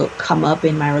to come up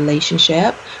in my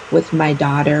relationship with my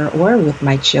daughter or with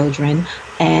my children.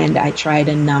 And I tried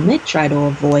to numb it, try to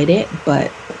avoid it.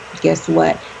 But guess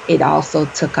what? It also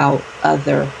took out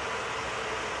other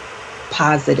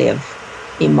positive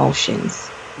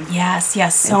emotions. Yes.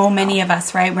 So many of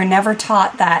us, right? We're never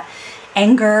taught that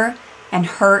anger and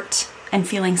hurt and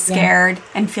feeling scared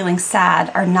and feeling sad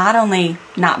are not only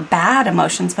not bad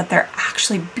emotions, but they're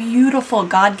actually beautiful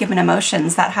God-given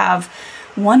emotions that have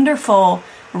wonderful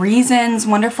reasons,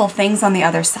 wonderful things on the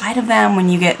other side of them when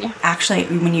you get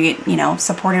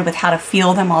supported with how to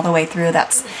feel them all the way through.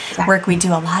 That's work we do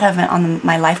a lot of on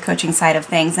my life coaching side of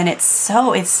things. And it's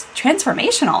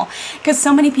transformational, because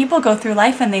so many people go through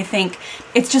life and they think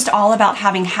it's just all about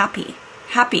having happy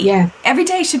happy. Yeah. Every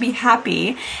day should be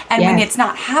happy. And when it's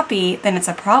not happy, then it's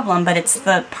a problem. But it's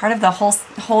the part of the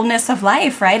wholeness of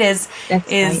life, right? Is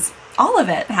all of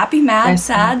it. Happy, mad,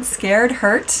 sad, scared,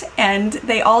 hurt. And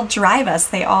they all drive us.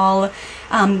 They all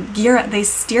they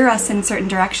steer us in certain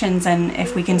directions. And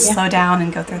if we can slow down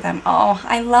and go through them. Oh,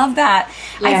 I love that.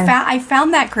 Yeah. I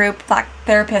found that group, Black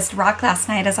Therapist Rock, last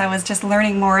night as I was just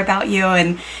learning more about you.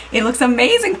 And it looks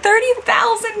amazing.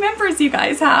 30,000 members you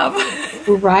guys have.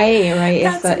 Right.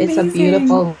 It's a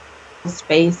beautiful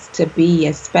space to be,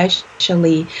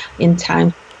 especially in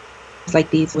times like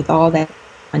these with all that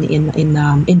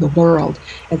in the world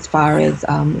as far as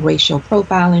racial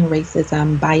profiling,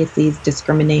 racism, biases,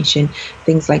 discrimination,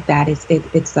 things like that.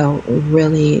 It's a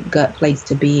really good place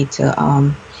to be, to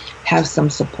have some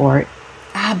support.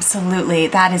 Absolutely.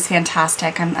 That is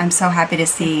fantastic. I'm so happy to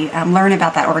see, learn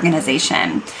about that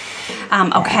organization.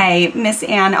 Okay, Miss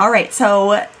Ann. All right.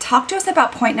 So talk to us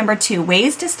about point number 2,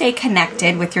 ways to stay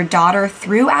connected with your daughter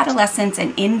through adolescence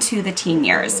and into the teen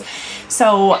years.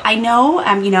 So I know,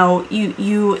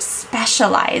 you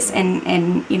specialize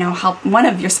in help. One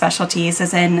of your specialties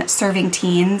is in serving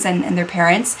teens and their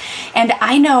parents. And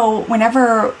I know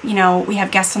whenever, we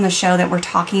have guests on the show that we're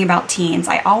talking about teens,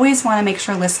 I always want to make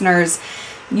sure listeners,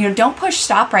 don't push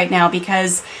stop right now,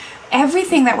 because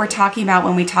everything that we're talking about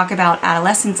when we talk about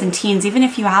adolescents and teens, even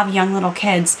if you have young little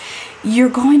kids, you're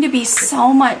going to be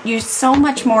so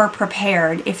much more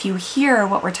prepared if you hear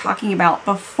what we're talking about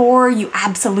before you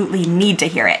absolutely need to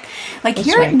hear it. Like,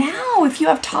 hear it now. If you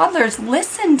have toddlers,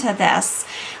 listen to this.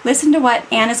 Listen to what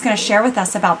Ann is going to share with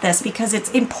us about this, because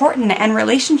it's important. And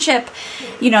relationship,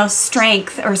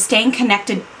 strength, or staying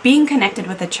connected, being connected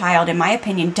with a child, in my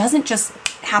opinion, doesn't just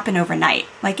happen overnight.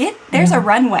 There's a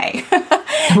runway.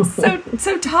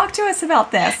 So talk to us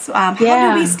about this. How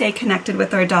do we stay connected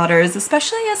with our daughters,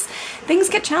 especially as things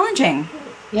get challenging?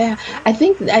 Yeah, I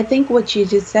think what you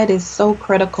just said is so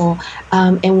critical.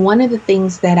 And one of the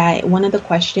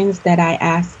questions that I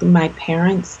ask my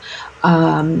parents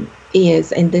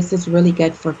is, and this is really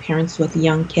good for parents with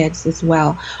young kids as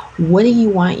well, what do you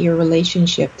want your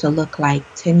relationship to look like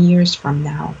 10 years from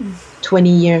now, 20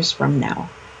 years from now?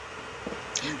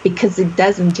 Because it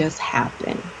doesn't just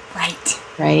happen.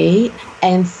 Right?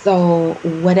 And so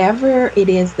whatever it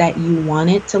is that you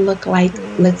want it to look like,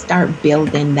 let's start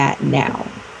building that now.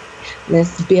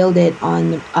 Let's build it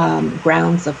on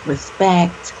grounds of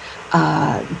respect,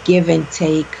 give and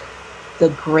take, the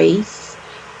grace,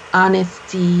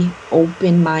 honesty,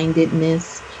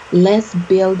 open-mindedness. Let's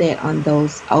build it on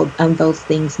those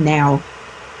things now,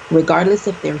 regardless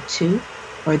if they're 2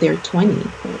 or they're 20.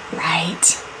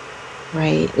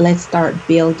 Right. Let's start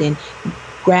building.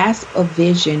 Grasp a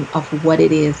vision of what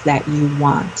it is that you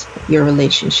want your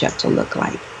relationship to look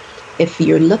like. If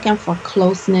you're looking for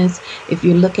closeness, if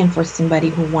you're looking for somebody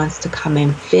who wants to come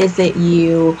and visit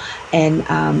you and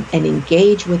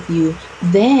engage with you,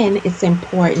 then it's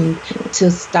important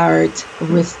to start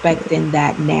respecting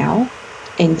that now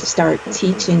and start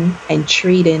teaching and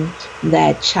treating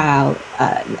that child,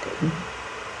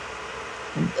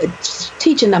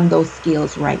 teaching them those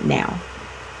skills right now.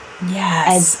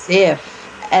 Yes.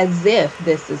 As if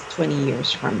this is 20 years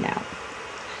from now.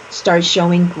 Start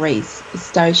showing grace.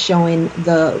 Start showing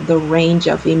the range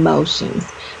of emotions.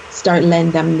 Start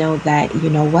letting them know that, you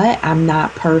know what, I'm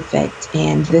not perfect,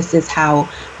 and this is how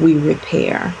we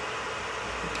repair.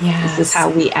 Yes. This is how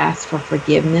we ask for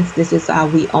forgiveness. This is how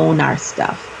we own our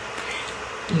stuff.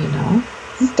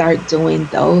 Start doing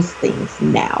those things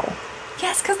now.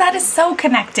 Yes, because that is so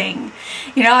connecting.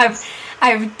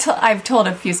 I've told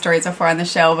a few stories before on the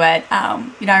show, but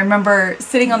I remember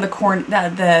sitting on the corner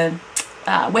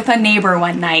with a neighbor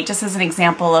one night, just as an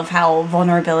example of how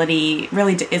vulnerability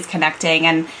really is connecting.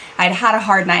 And I'd had a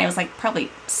hard night. It was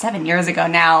probably 7 years ago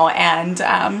now, and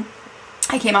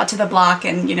I came out to the block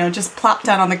and just plopped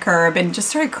down on the curb and just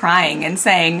started crying and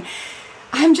saying,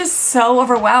 I'm just so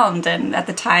overwhelmed. And at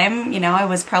the time, I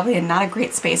was probably in not a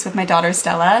great space with my daughter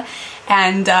Stella,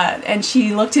 and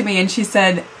she looked at me and she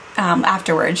said,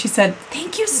 afterwards, she said,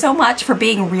 thank you so much for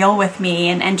being real with me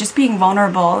and just being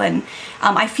vulnerable. And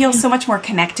I feel so much more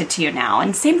connected to you now.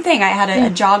 And same thing, I had a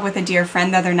jog with a dear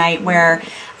friend the other night where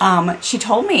she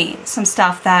told me some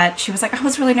stuff that she was like, I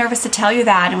was really nervous to tell you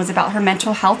that. And it was about her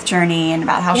mental health journey and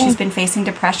about how she's been facing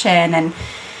depression.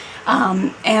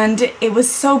 And it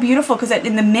was so beautiful because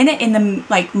in the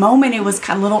moment, it was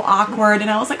kind of a little awkward. And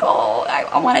I was like,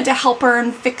 I wanted to help her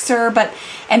and fix her.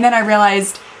 And then I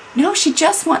realized, no, she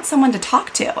just wants someone to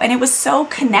talk to. And it was so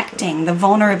connecting, the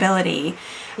vulnerability.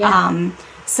 Yeah.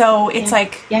 So it's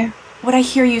what I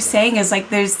hear you saying is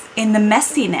there's in the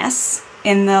messiness,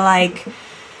 in the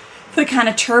the kind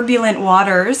of turbulent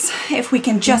waters, if we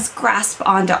can just grasp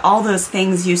onto all those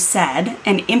things you said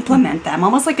and implement them,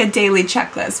 almost like a daily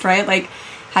checklist, right? Like,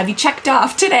 have you checked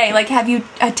off today? Like, have you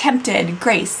attempted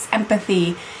grace,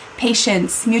 empathy,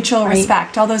 patience, mutual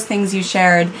respect, all those things you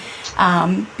shared?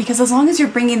 Because as long as you're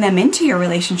bringing them into your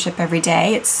relationship every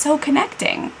day, it's so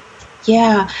connecting.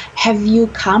 Yeah. Have you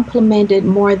complimented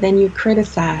more than you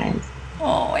criticized?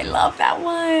 Oh, I love that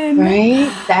one.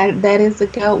 Right? That is a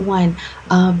good one.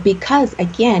 Because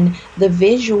again, the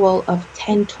visual of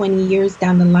 10, 20 years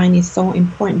down the line is so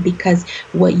important, because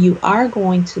what you are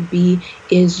going to be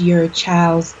is your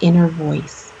child's inner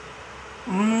voice.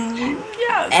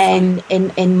 Yes.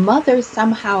 And mothers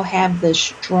somehow have the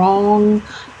strong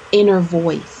inner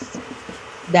voice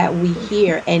that we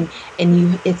hear, and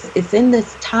it's in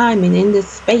this time and in this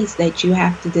space that you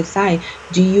have to decide,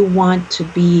 do you want to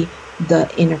be the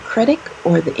inner critic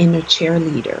or the inner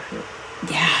cheerleader?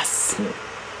 Yes.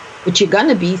 But you're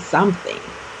gonna be something.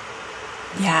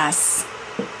 Yes.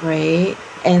 Right?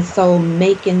 And so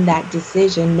making that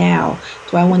decision now,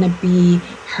 do I want to be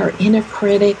her inner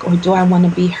critic or do I want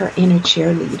to be her inner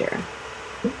cheerleader?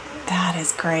 That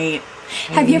is great.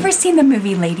 Have you ever seen the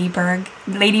movie Lady Bird?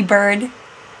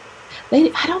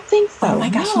 I don't think so. Oh my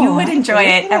gosh, No, you would I enjoy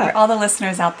think it. so. All the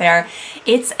listeners out there,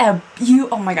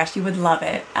 oh my gosh, you would love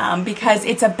it, because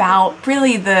it's about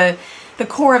really the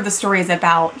core of the story is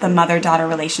about the mother-daughter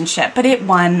relationship, but it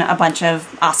won a bunch of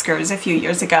Oscars a few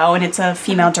years ago, and it's a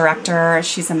female director.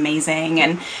 She's amazing,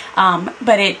 and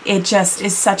but it just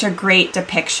is such a great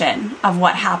depiction of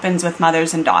what happens with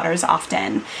mothers and daughters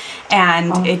often,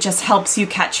 and it just helps you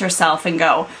catch yourself and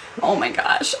go, oh my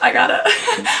gosh, I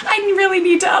really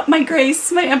need to up my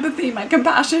grace, my empathy, my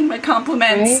compassion, my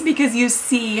compliments, Right. because you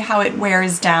see how it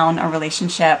wears down a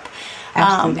relationship,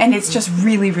 Absolutely. and it's just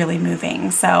really, really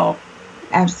moving. So.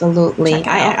 Absolutely. Check it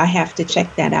out. I have to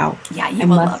check that out. Yeah, you I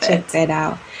will must love check it. that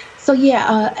out. So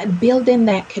yeah, building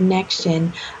that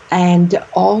connection, and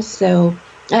also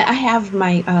I have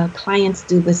my clients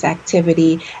do this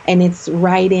activity, and it's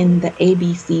writing the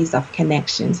ABCs of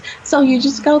connections. So you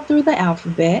just go through the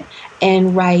alphabet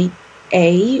and write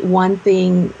one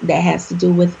thing that has to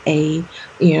do with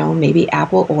maybe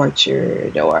apple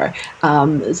orchard, or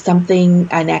something,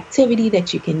 an activity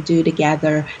that you can do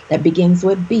together that begins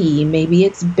with B. Maybe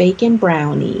it's baking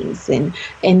brownies, and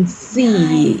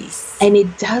C. Nice. And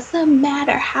it doesn't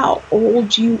matter how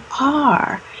old you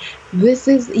are. This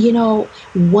is,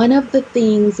 one of the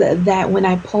things that when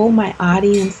I polled my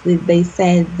audience, they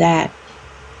said that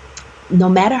no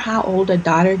matter how old a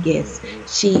daughter gets,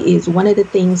 she is one of the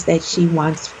things that she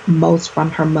wants most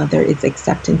from her mother is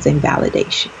acceptance and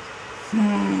validation.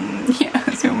 Yeah,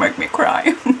 it's gonna make me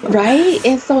cry. Right?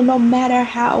 And so no matter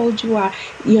how old you are,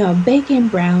 baking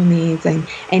brownies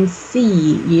and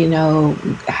see,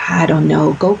 I don't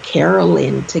know, go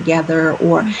caroling together,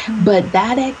 but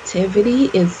that activity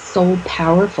is so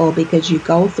powerful because you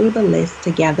go through the list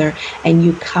together and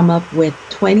you come up with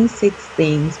 26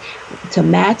 things to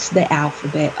match the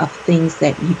alphabet of things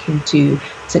that you can do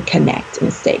to connect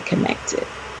and stay connected.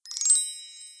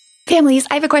 Families,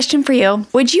 I have a question for you.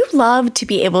 Would you love to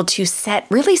be able to set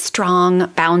really strong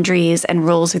boundaries and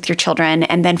rules with your children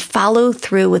and then follow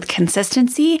through with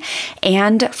consistency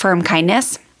and firm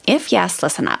kindness? If yes,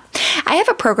 listen up. I have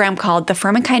a program called the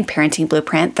Firm and Kind Parenting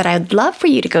Blueprint that I'd love for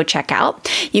you to go check out.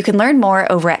 You can learn more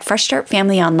over at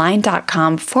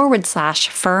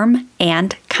freshstartfamilyonline.com/firm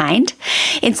and kind.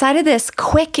 Inside of this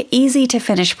quick, easy to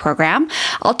finish program,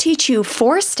 I'll teach you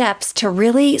 4 steps to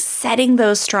really setting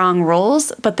those strong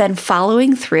rules, but then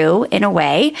following through in a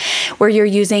way where you're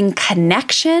using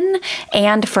connection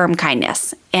and firm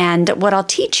kindness. And what I'll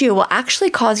teach you will actually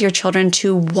cause your children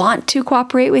to want to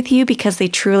cooperate with you because they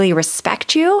truly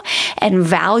respect you and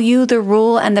value the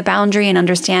rule and the boundary and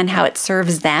understand how it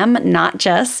serves them, not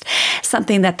just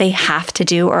something that they have to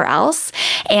do or else.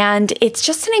 And it's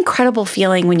just an incredible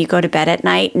feeling when you go to bed at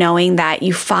night knowing that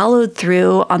you followed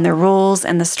through on the rules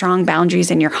and the strong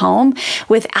boundaries in your home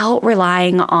without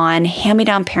relying on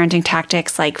hand-me-down parenting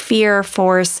tactics like fear,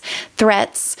 force,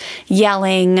 threats,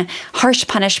 yelling, harsh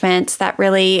punishments that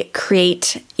really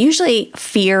create usually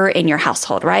fear in your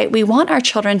household, right? We want our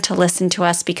children to listen to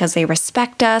us because they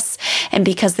respect us and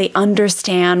because they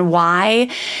understand why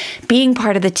being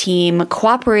part of the team,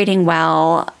 cooperating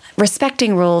well,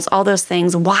 respecting rules, all those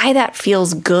things, why that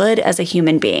feels good as a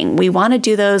human being. We want to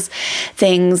do those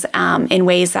things in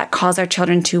ways that cause our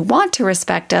children to want to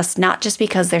respect us, not just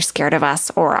because they're scared of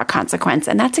us or a consequence.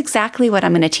 And that's exactly what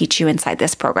I'm going to teach you inside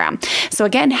this program. So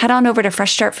again, head on over to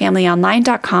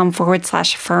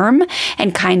freshstartfamilyonline.com/firm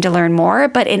and kind to learn more.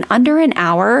 But in under an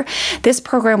hour, this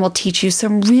program will teach you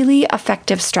some really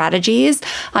effective strategies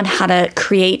on how to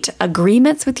create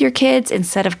agreements with your kids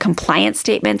instead of compliance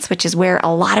statements, which is where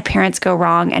a lot of parents go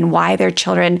wrong and why their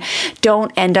children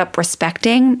don't end up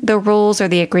respecting the rules or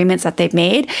the agreements that they've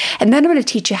made. And then I'm going to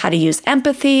teach you how to use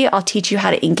empathy. I'll teach you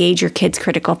how to engage your kids'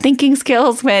 critical thinking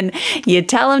skills when you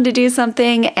tell them to do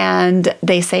something and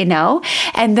they say no.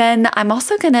 And then I'm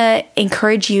also going to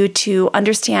encourage you to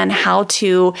understand how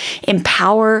to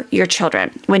empower your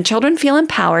children. When children feel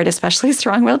empowered, especially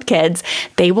strong-willed kids,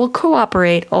 they will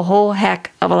cooperate a whole heck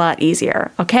of a lot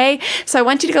easier. Okay? So I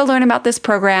want you to go learn about this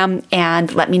program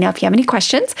and let me know if you have any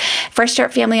questions.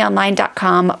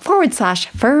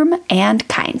 freshstartfamilyonline.com/firm and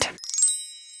kind.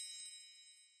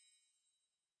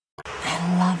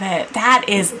 I love it.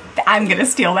 I'm going to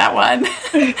steal that one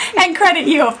and credit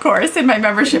you, of course, in my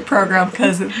membership program,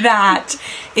 because that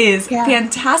is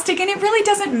fantastic. And it really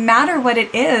doesn't matter what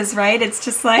it is, right? It's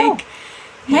just like,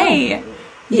 hey.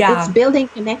 It's building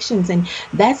connections. And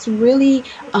that's really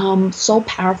so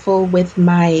powerful with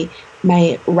my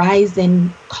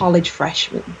rising college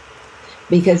freshmen,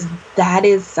 because that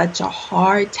is such a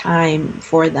hard time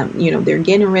for them. You know, they're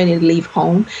getting ready to leave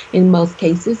home in most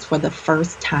cases for the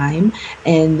first time,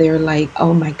 and they're like,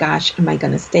 oh my gosh, am I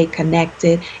going to stay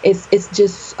connected? It's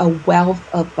just a wealth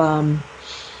of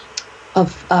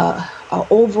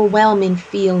overwhelming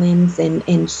feelings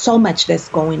and so much that's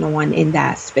going on in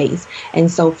that space.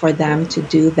 And so for them to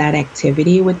do that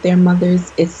activity with their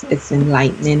mothers, it's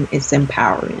enlightening, it's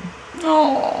empowering.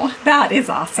 Oh, that is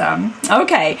awesome.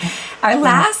 Okay. Our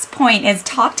last point is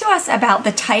talk to us about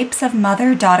the types of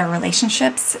mother-daughter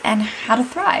relationships and how to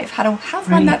thrive, how to have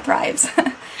one that thrives.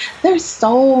 There's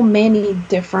so many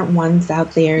different ones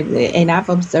out there, and I've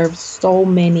observed so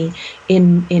many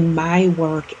in my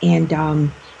work.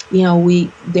 And,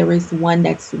 there is one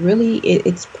that's really,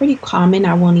 it's pretty common.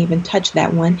 I won't even touch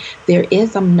that one. There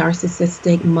is a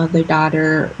narcissistic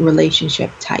mother-daughter relationship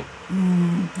type.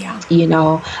 And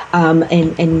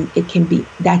it can be,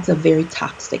 that's a very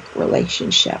toxic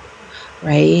relationship,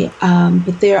 right?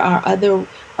 But there are other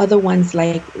ones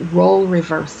like role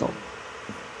reversal,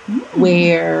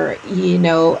 where,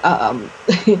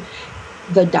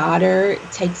 the daughter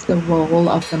takes the role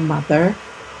of the mother.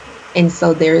 And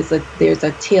so there's a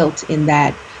tilt in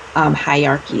that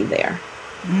hierarchy there,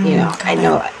 I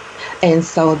know. And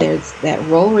so there's that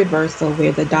role reversal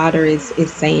where the daughter is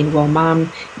saying, well,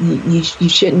 mom, you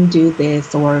shouldn't do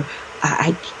this, or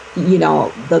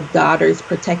the daughter is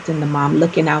protecting the mom,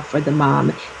 looking out for the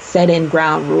mom, setting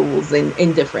ground rules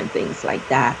and different things like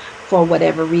that for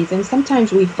whatever reason.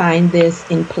 Sometimes we find this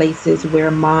in places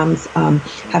where moms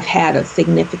have had a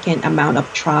significant amount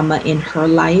of trauma in her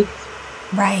life.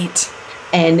 Right.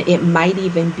 And it might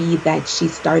even be that she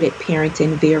started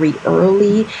parenting very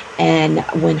early, and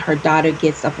when her daughter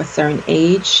gets of a certain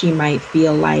age, she might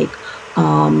feel like,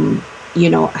 I'm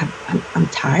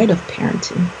tired of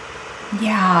parenting.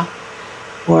 Yeah.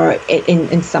 Or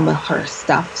in some of her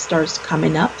stuff starts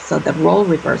coming up. So the role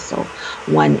reversal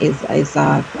one is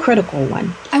a critical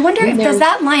one. I wonder if does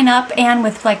that line up, Anne,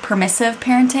 with like permissive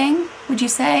parenting? Would you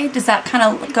say? Does that kind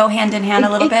of go hand in hand a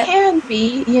little bit? It can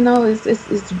be.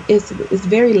 It's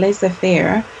very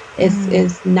laissez-faire.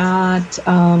 It's not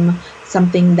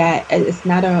something that, it's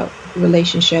not a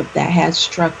relationship that has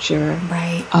structure.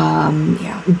 Right.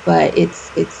 But it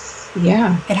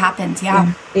happens.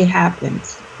 Yeah. It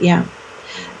happens. Yeah.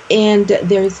 And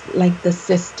there's like the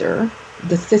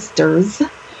sisters,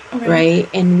 right?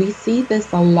 And we see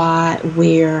this a lot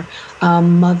where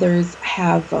mothers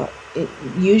have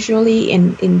usually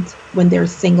in when they're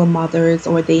single mothers,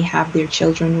 or they have their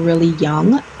children really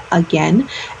young again,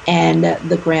 and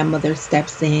the grandmother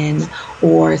steps in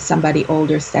or somebody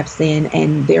older steps in,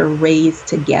 and they're raised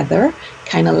together,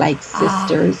 kind of like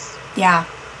sisters. Yeah.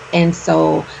 And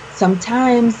so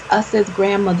sometimes us as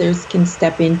grandmothers can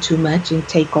step in too much and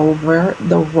take over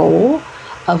the role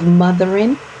of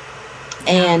mothering,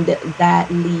 and that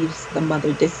leaves the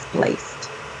mother displaced.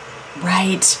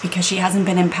 Right, because she hasn't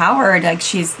been empowered. Like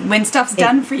when stuff's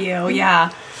done for you,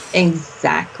 yeah.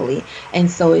 Exactly.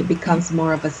 And so it becomes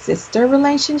more of a sister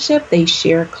relationship. They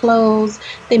share clothes.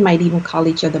 They might even call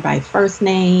each other by first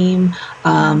name.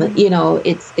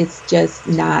 It's just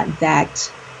not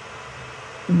that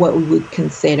what we would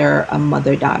consider a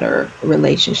mother-daughter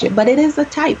relationship, but it is a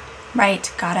type.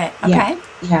 Right. Got it. Okay.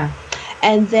 Yeah.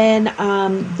 And then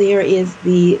there is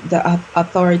the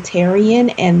authoritarian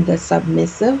and the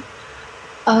submissive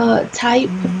type.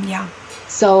 Yeah.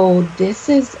 So this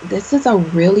is a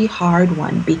really hard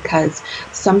one because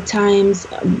sometimes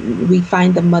we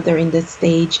find the mother in this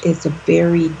stage is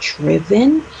very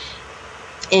driven,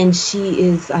 and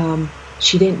she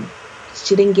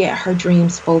didn't get her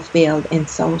dreams fulfilled, and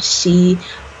so she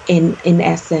in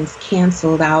essence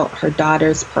canceled out her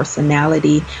daughter's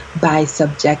personality by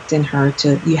subjecting her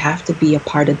to, you have to be a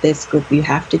part of this group, you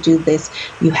have to do this,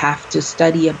 you have to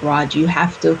study abroad, you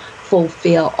have to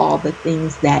fulfill all the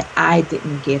things that I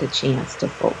didn't get a chance to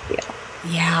fulfill.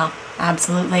 Yeah,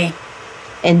 absolutely.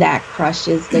 And that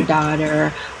crushes the daughter,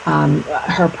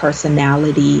 her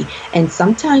personality. And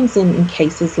sometimes in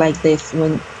cases like this,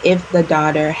 if the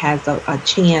daughter has a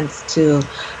chance to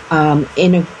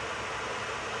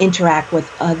interact with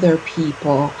other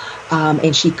people,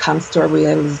 and she comes to a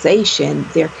realization,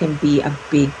 there can be a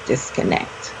big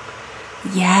disconnect.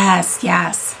 Yes,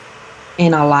 yes.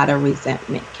 And a lot of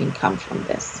resentment can come from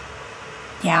this.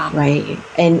 Yeah. Right.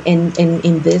 And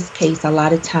in this case, a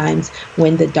lot of times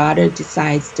when the daughter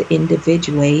decides to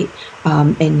individuate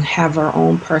and have her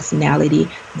own personality,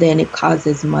 then it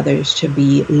causes mothers to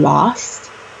be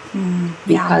lost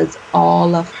because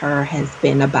all of her has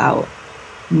been about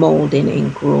molding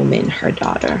and grooming her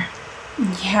daughter.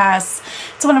 Yes.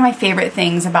 It's one of my favorite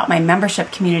things about my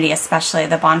membership community, especially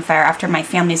the Bonfire, after my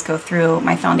families go through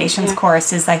my foundations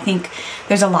course, is I think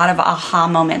there's a lot of aha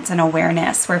moments and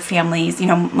awareness where families,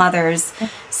 mothers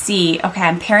see, okay,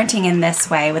 I'm parenting in this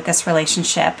way with this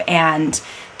relationship, and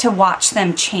to watch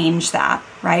them change that,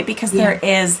 right? Because there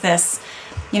is this,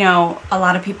 a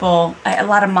lot of people, a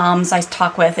lot of moms I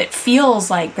talk with, it feels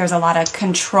like there's a lot of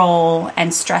control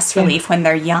and stress relief when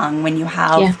they're young, when you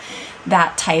have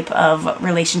that type of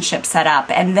relationship set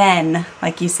up. And then,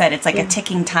 like you said, it's like a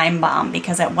ticking time bomb,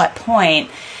 because at what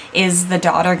point is the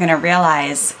daughter going to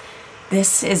realize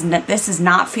this is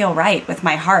not feel right with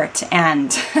my heart,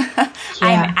 and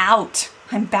I'm out,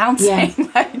 I'm bouncing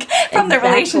from the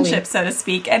relationship, so to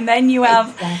speak. And then you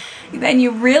have, then you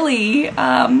really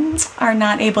are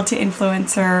not able to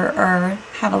influence or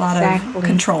have a lot of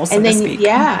control, so to speak.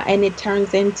 And it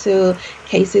turns into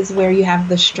cases where you have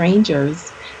the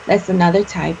strangers. That's another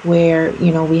type where,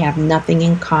 we have nothing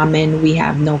in common. We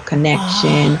have no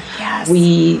connection.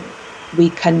 We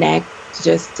connect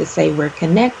just to say we're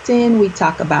connecting. We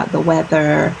talk about the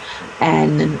weather,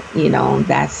 and,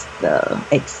 that's the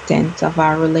extent of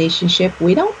our relationship.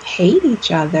 We don't hate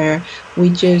each other. We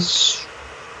just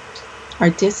are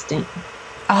distant.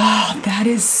 Oh, that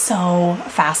is so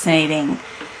fascinating.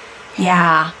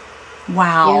 Yeah.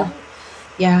 Wow.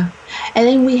 Yeah. And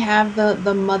then we have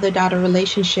the mother-daughter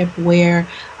relationship where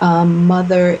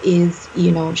mother is,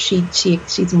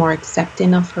 she's more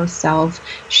accepting of herself.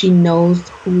 She knows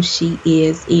who she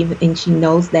is, and she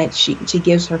knows that she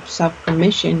gives herself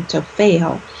permission to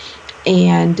fail.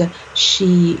 And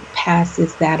she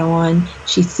passes that on.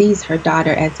 She sees her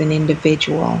daughter as an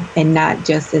individual and not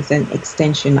just as an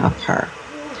extension of her.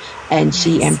 And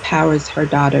she empowers her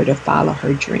daughter to follow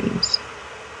her dreams.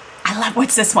 I love,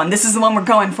 what's this one? This is the one we're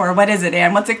going for. What is it,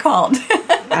 Anne? What's it called?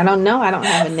 I don't know. I don't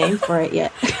have a name for it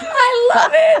yet. I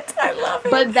love it.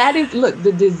 But that is, look,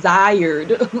 the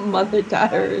desired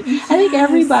mother-daughter. I think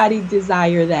everybody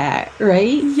desire that,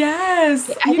 right?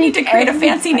 Yes. You need to create a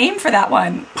fancy name for that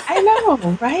one. I know,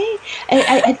 right?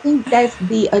 I think that's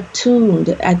the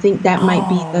attuned. I think that might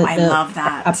be I love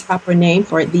that. A proper name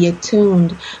for it. The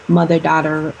attuned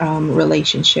mother-daughter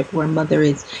relationship, where mother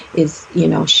is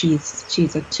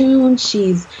she's attuned.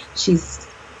 She's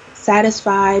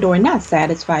satisfied, or not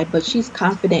satisfied, but she's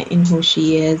confident in who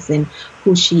she is and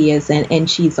and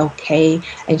she's okay,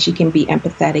 and she can be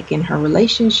empathetic in her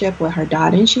relationship with her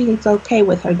daughter, and she's okay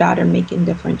with her daughter making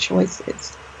different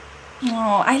choices.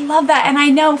 Oh, I love that. And I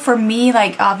know for me,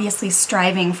 obviously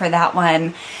striving for that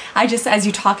one, as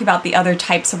you talk about the other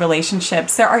types of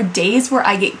relationships, there are days where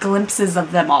I get glimpses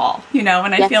of them all, and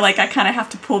I feel like I kind of have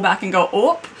to pull back and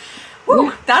go,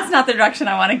 that's not the direction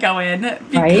I want to go in.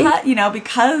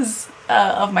 Because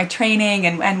of my training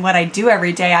and what I do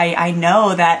every day, I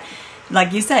know that,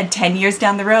 like you said, 10 years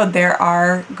down the road, there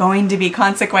are going to be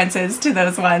consequences to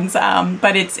those ones. But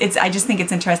I just think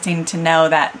it's interesting to know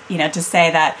that, to say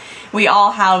that we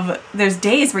all have, there's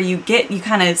days where you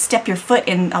kind of step your foot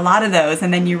in a lot of those,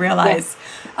 and then you realize,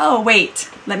 oh, wait,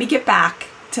 let me get back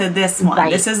to this one.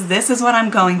 Right. This is what I'm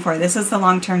going for. This is the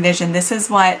long-term vision. This is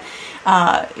what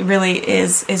really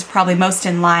is probably most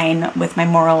in line with my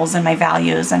morals and my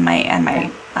values and my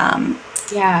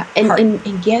Yeah,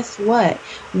 and guess what?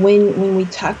 When we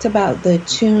talked about the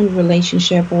tuned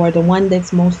relationship, or the one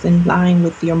that's most in line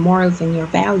with your morals and your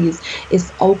values,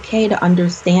 it's okay to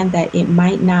understand that it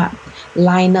might not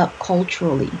line up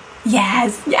culturally.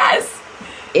 Yes, yes.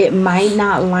 It might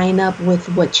not line up with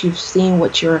what you've seen,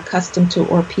 what you're accustomed to,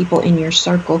 or people in your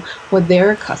circle, what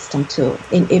they're accustomed to.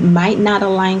 And it might not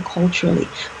align culturally,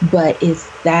 but is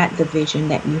that the vision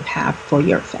that you have for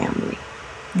your family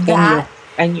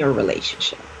and your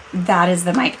relationship? That is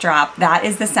the mic drop. That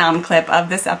is the sound clip of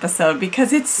this episode,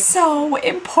 because it's so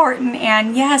important.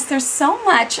 And yes, there's so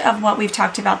much of what we've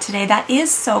talked about today that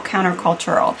is so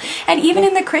countercultural. And even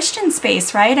in the Christian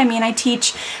space, right? I mean, I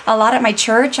teach a lot at my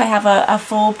church. I have a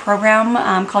full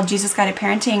program called Jesus Guided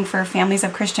Parenting for families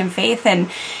of Christian faith. And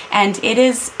it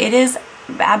is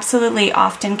absolutely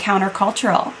often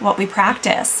countercultural what we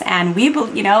practice, and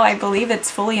I believe it's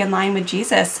fully in line with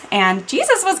Jesus, and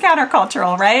Jesus was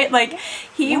countercultural, right? Like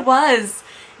he was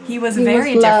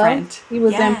very different. He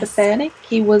was empathetic.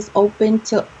 He was open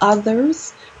to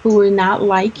others who were not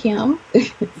like him.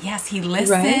 Yes, he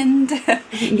listened. Right?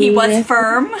 He was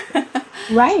firm.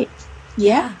 Right.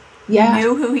 Yeah. He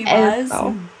knew who he was.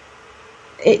 So,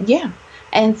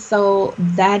 and so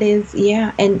that is,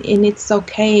 and it's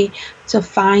okay to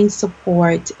find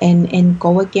support and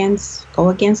go against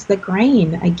the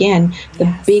grain. Again,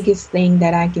 the biggest thing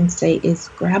that I can say is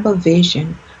grab a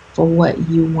vision for what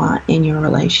you want in your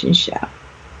relationship.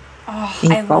 Oh,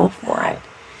 I love that.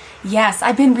 Yes,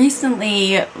 I've been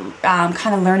recently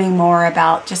kind of learning more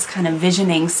about just kind of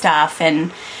visioning stuff,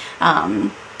 and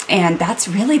that's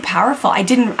really powerful. I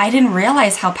didn't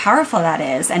realize how powerful that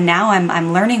is, and now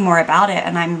I'm learning more about it,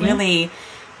 and I'm really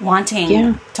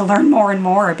wanting to learn more and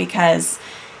more, because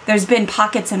there's been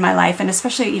pockets in my life, and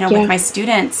especially with my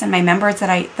students and my members that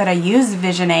I use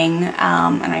visioning,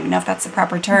 and I don't know if that's the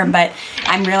proper term, but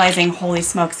I'm realizing, holy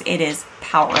smokes, it is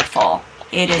powerful.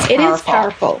 It is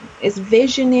powerful. It's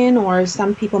visioning, or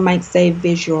some people might say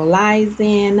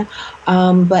visualizing,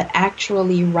 but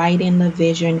actually writing the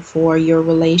vision for your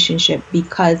relationship.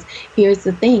 Because here's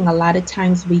the thing, a lot of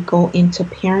times we go into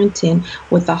parenting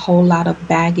with a whole lot of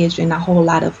baggage and a whole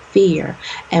lot of fear.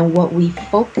 And what we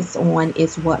focus on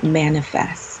is what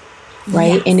manifests.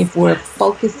 Right. Yes, and if we're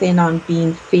focusing on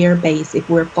being fear-based, if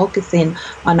we're focusing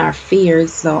on our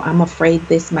fears, so I'm afraid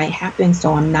this might happen,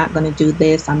 so I'm not going to do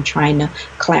this. I'm trying to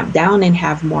clamp down and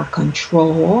have more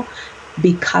control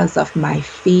because of my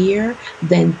fear,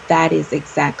 then that is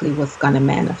exactly what's going to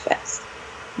manifest.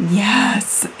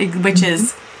 Yes, which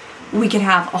is, we could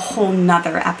have a whole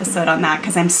nother episode on that,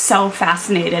 because I'm so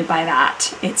fascinated by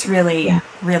that. It's really,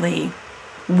 really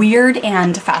weird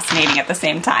and fascinating at the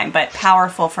same time, but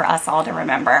powerful for us all to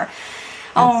remember.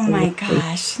 Absolutely. Oh my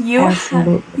gosh.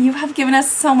 You have given us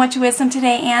so much wisdom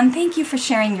today, Anne. Thank you for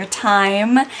sharing your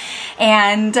time.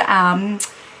 And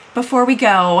before we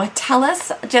go, tell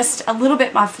us just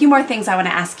a few more things I want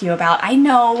to ask you about. I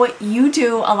know you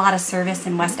do a lot of service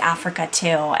in West Africa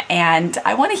too, and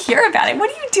I want to hear about it. What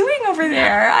are you doing over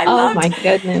there? Oh my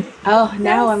goodness. Oh,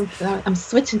 now I'm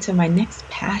switching to my next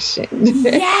passion.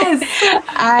 Yes.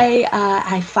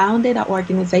 I founded an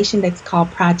organization that's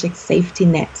called Project Safety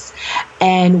Nets,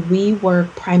 and we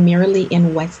work primarily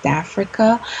in West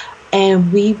Africa,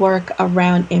 and we work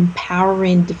around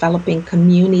empowering developing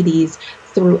communities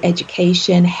through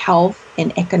education, health,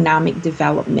 and economic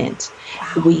development.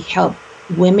 Wow. We help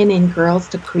women and girls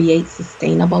to create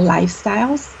sustainable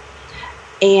lifestyles.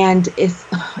 And it's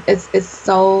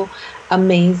so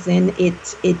amazing.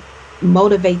 It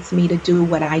motivates me to do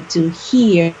what I do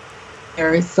here,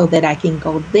 so that I can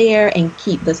go there and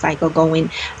keep the cycle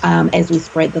going as we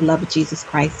spread the love of Jesus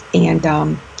Christ. And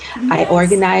I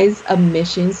organize a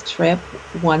missions trip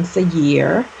once a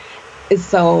year.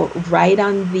 So right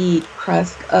on the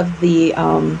cusp of the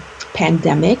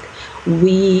pandemic,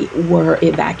 we were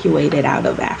evacuated out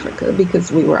of Africa because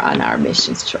we were on our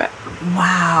missions trip.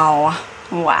 Wow.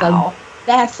 So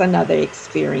that's another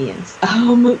experience.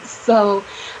 That's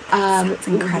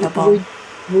incredible.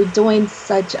 We're doing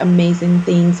such amazing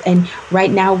things. And right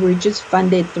now we're just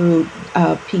funded through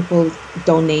people's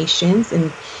donations, and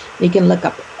you can look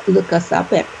us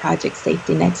up at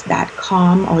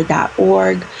projectsafetynets.com or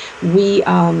 .org. We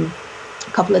a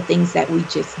couple of things that we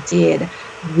just did.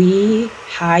 We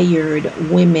hired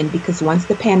women, because once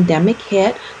the pandemic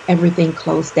hit, everything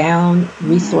closed down,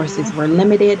 resources were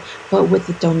limited. But with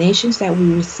the donations that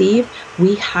we received,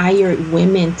 we hired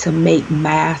women to make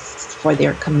masks for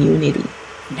their community.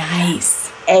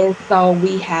 Nice. And so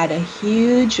we had a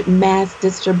huge mass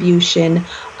distribution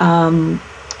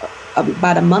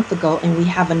about a month ago, and we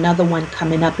have another one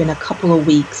coming up in a couple of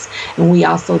weeks. And we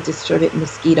also distribute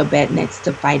mosquito bed nets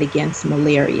to fight against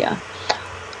malaria.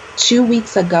 2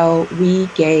 weeks ago, we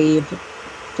gave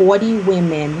 40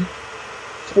 women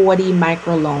 40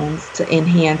 microloans to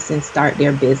enhance and start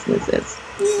their businesses.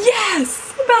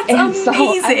 Yes, that's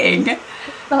amazing.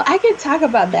 So I can talk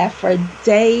about that for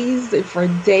days and for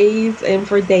days and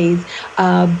for days.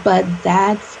 But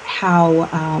that's how,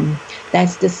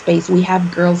 that's the space. We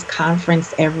have girls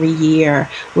conference every year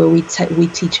where we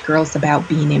teach girls about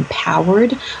being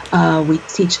empowered. We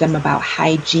teach them about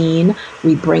hygiene.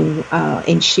 We bring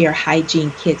and share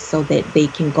hygiene kits so that they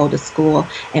can go to school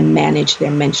and manage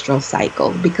their menstrual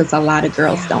cycle, because a lot of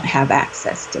girls don't have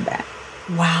access to that.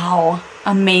 Wow.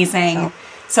 Amazing.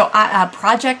 So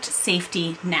Project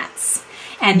Safety Nets.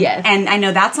 And I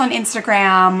know that's on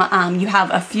Instagram. You have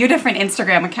a few different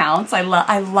Instagram accounts. I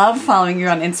love following you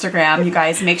on Instagram. You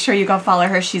guys, make sure you go follow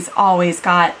her. She's always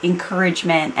got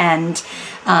encouragement and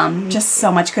just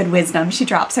so much good wisdom she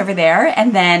drops over there.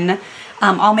 And then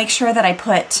I'll make sure that I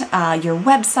put your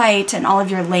website and all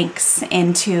of your links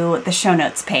into the show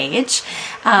notes page.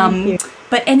 Thank you.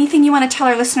 But anything you want to tell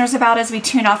our listeners about as we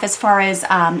tune off, as far as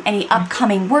any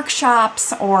upcoming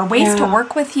workshops or ways to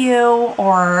work with you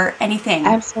or anything?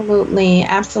 Absolutely.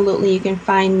 You can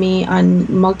find me on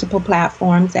multiple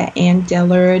platforms at Ann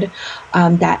Dillard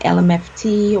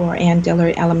 .lmft or Ann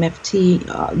Dillard LMFT.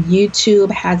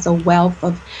 YouTube has a wealth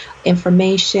of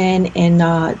information,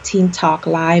 and Teen Talk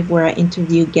Live, where I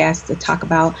interview guests to talk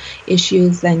about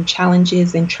issues and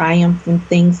challenges and triumph and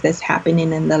things that's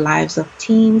happening in the lives of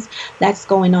teens. That's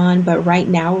going on. But right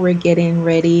now we're getting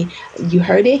ready. You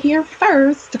heard it here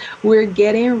first. We're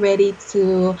getting ready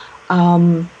to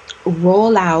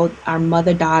roll out our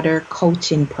mother-daughter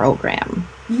coaching program.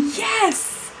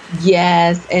 Yes.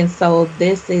 And so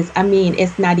this is,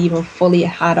 it's not even fully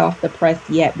hot off the press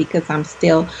yet, because I'm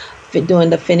still doing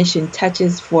the finishing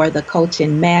touches for the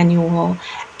coaching manual.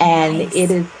 And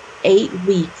it is 8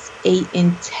 weeks, 8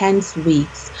 intense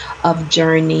weeks of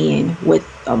journeying with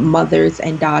mothers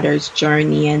and daughters,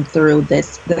 journeying through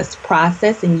this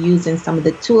process and using some of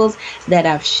the tools that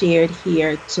I've shared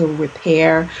here to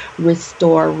repair,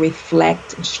 restore,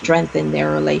 reflect, and strengthen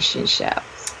their relationship.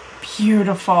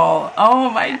 Beautiful. Oh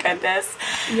my goodness.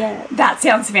 Yes. That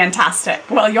sounds fantastic.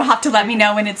 Well, you'll have to let me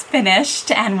know when it's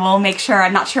finished, and we'll make sure,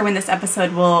 I'm not sure when this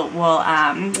episode will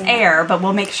air, but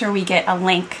we'll make sure we get a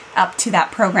link up to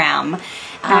that program.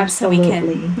 So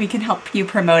we can help you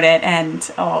promote it, and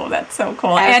that's so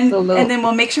cool. Absolutely. And then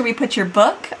we'll make sure we put your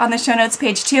book on the show notes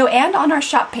page too, and on our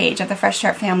shop page at the Fresh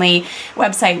Start Family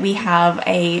website. We have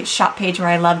a shop page where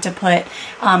I love to put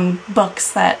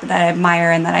books that I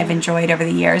admire and that I've enjoyed over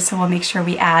the years. So we'll make sure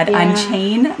we add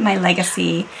Unchain My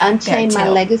Legacy. Unchain My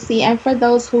Legacy. And for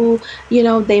those who,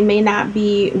 they may not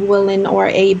be willing or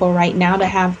able right now to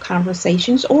have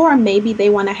conversations, or maybe they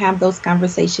want to have those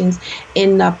conversations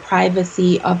in the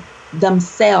privacy of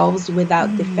themselves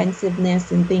without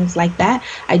defensiveness and things like that,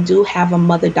 I do have a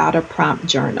mother-daughter prompt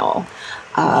journal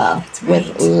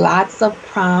with lots of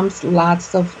prompts,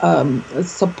 lots of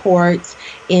support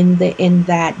in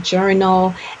that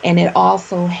journal, and it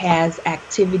also has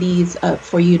activities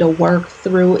for you to work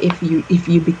through if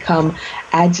you become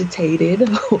agitated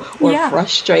or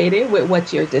frustrated with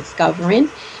what you're discovering.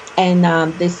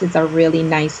 And this is a really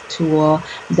nice tool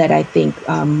that I think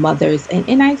mothers,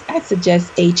 and I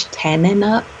suggest age 10 and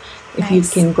up, if you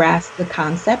can grasp the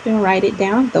concept and write it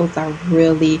down. Those are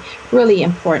really, really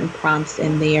important prompts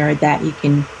in there that you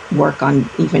can work on,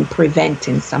 even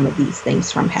preventing some of these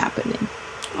things from happening.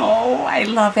 Oh, I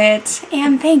love it.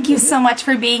 And thank you so much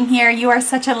for being here. You are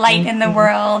such a light in the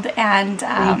world, and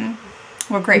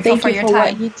we're grateful for your time.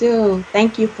 What you do.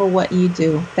 Thank you for what you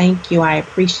do. Thank you. I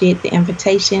appreciate the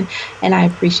invitation, and I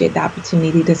appreciate the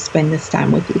opportunity to spend this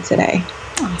time with you today.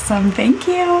 Awesome. Thank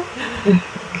you.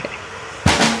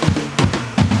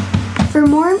 For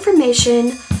more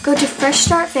information, go to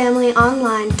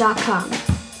freshstartfamilyonline.com.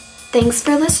 Thanks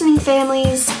for listening,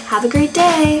 families. Have a great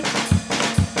day.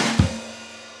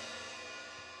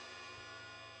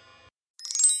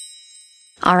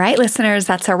 All right, listeners,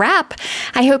 that's a wrap.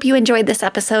 I hope you enjoyed this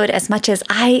episode as much as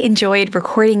I enjoyed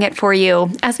recording it for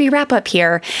you. As we wrap up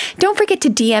here, don't forget to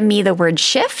DM me the word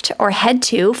shift or head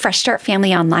to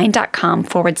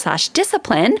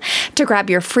freshstartfamilyonline.com/discipline to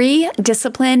grab your free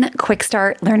Discipline Quick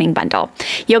Start Learning Bundle.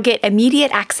 You'll get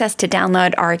immediate access to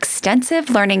download our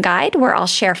extensive learning guide, where I'll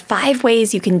share 5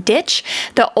 ways you can ditch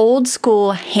the old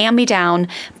school hand-me-down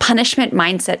punishment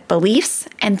mindset beliefs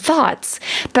and thoughts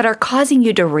that are causing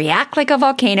you to react like a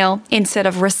volcano instead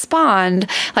of respond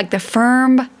like the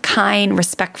firm, kind,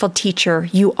 respectful teacher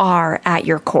you are at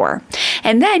your core.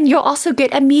 And then you'll also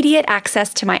get immediate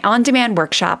access to my on-demand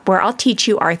workshop where I'll teach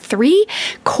you our 3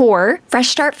 core Fresh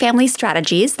Start family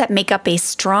strategies that make up a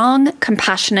strong,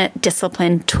 compassionate,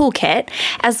 discipline toolkit,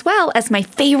 as well as my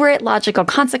favorite logical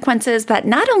consequences that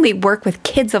not only work with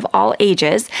kids of all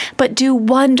ages, but do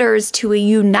wonders to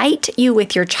unite you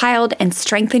with your child and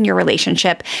strengthen your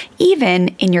relationship, even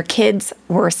in your kids'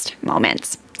 worst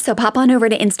moments. So pop on over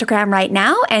to Instagram right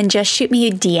now and just shoot me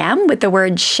a DM with the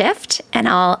word SHIFT, and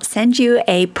I'll send you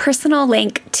a personal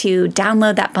link to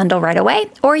download that bundle right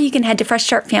away. Or you can head to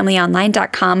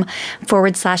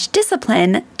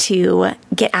freshstartfamilyonline.com/discipline to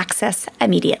get access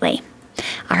immediately.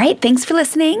 All right, thanks for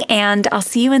listening, and I'll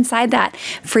see you inside that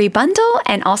free bundle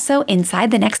and also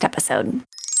inside the next episode.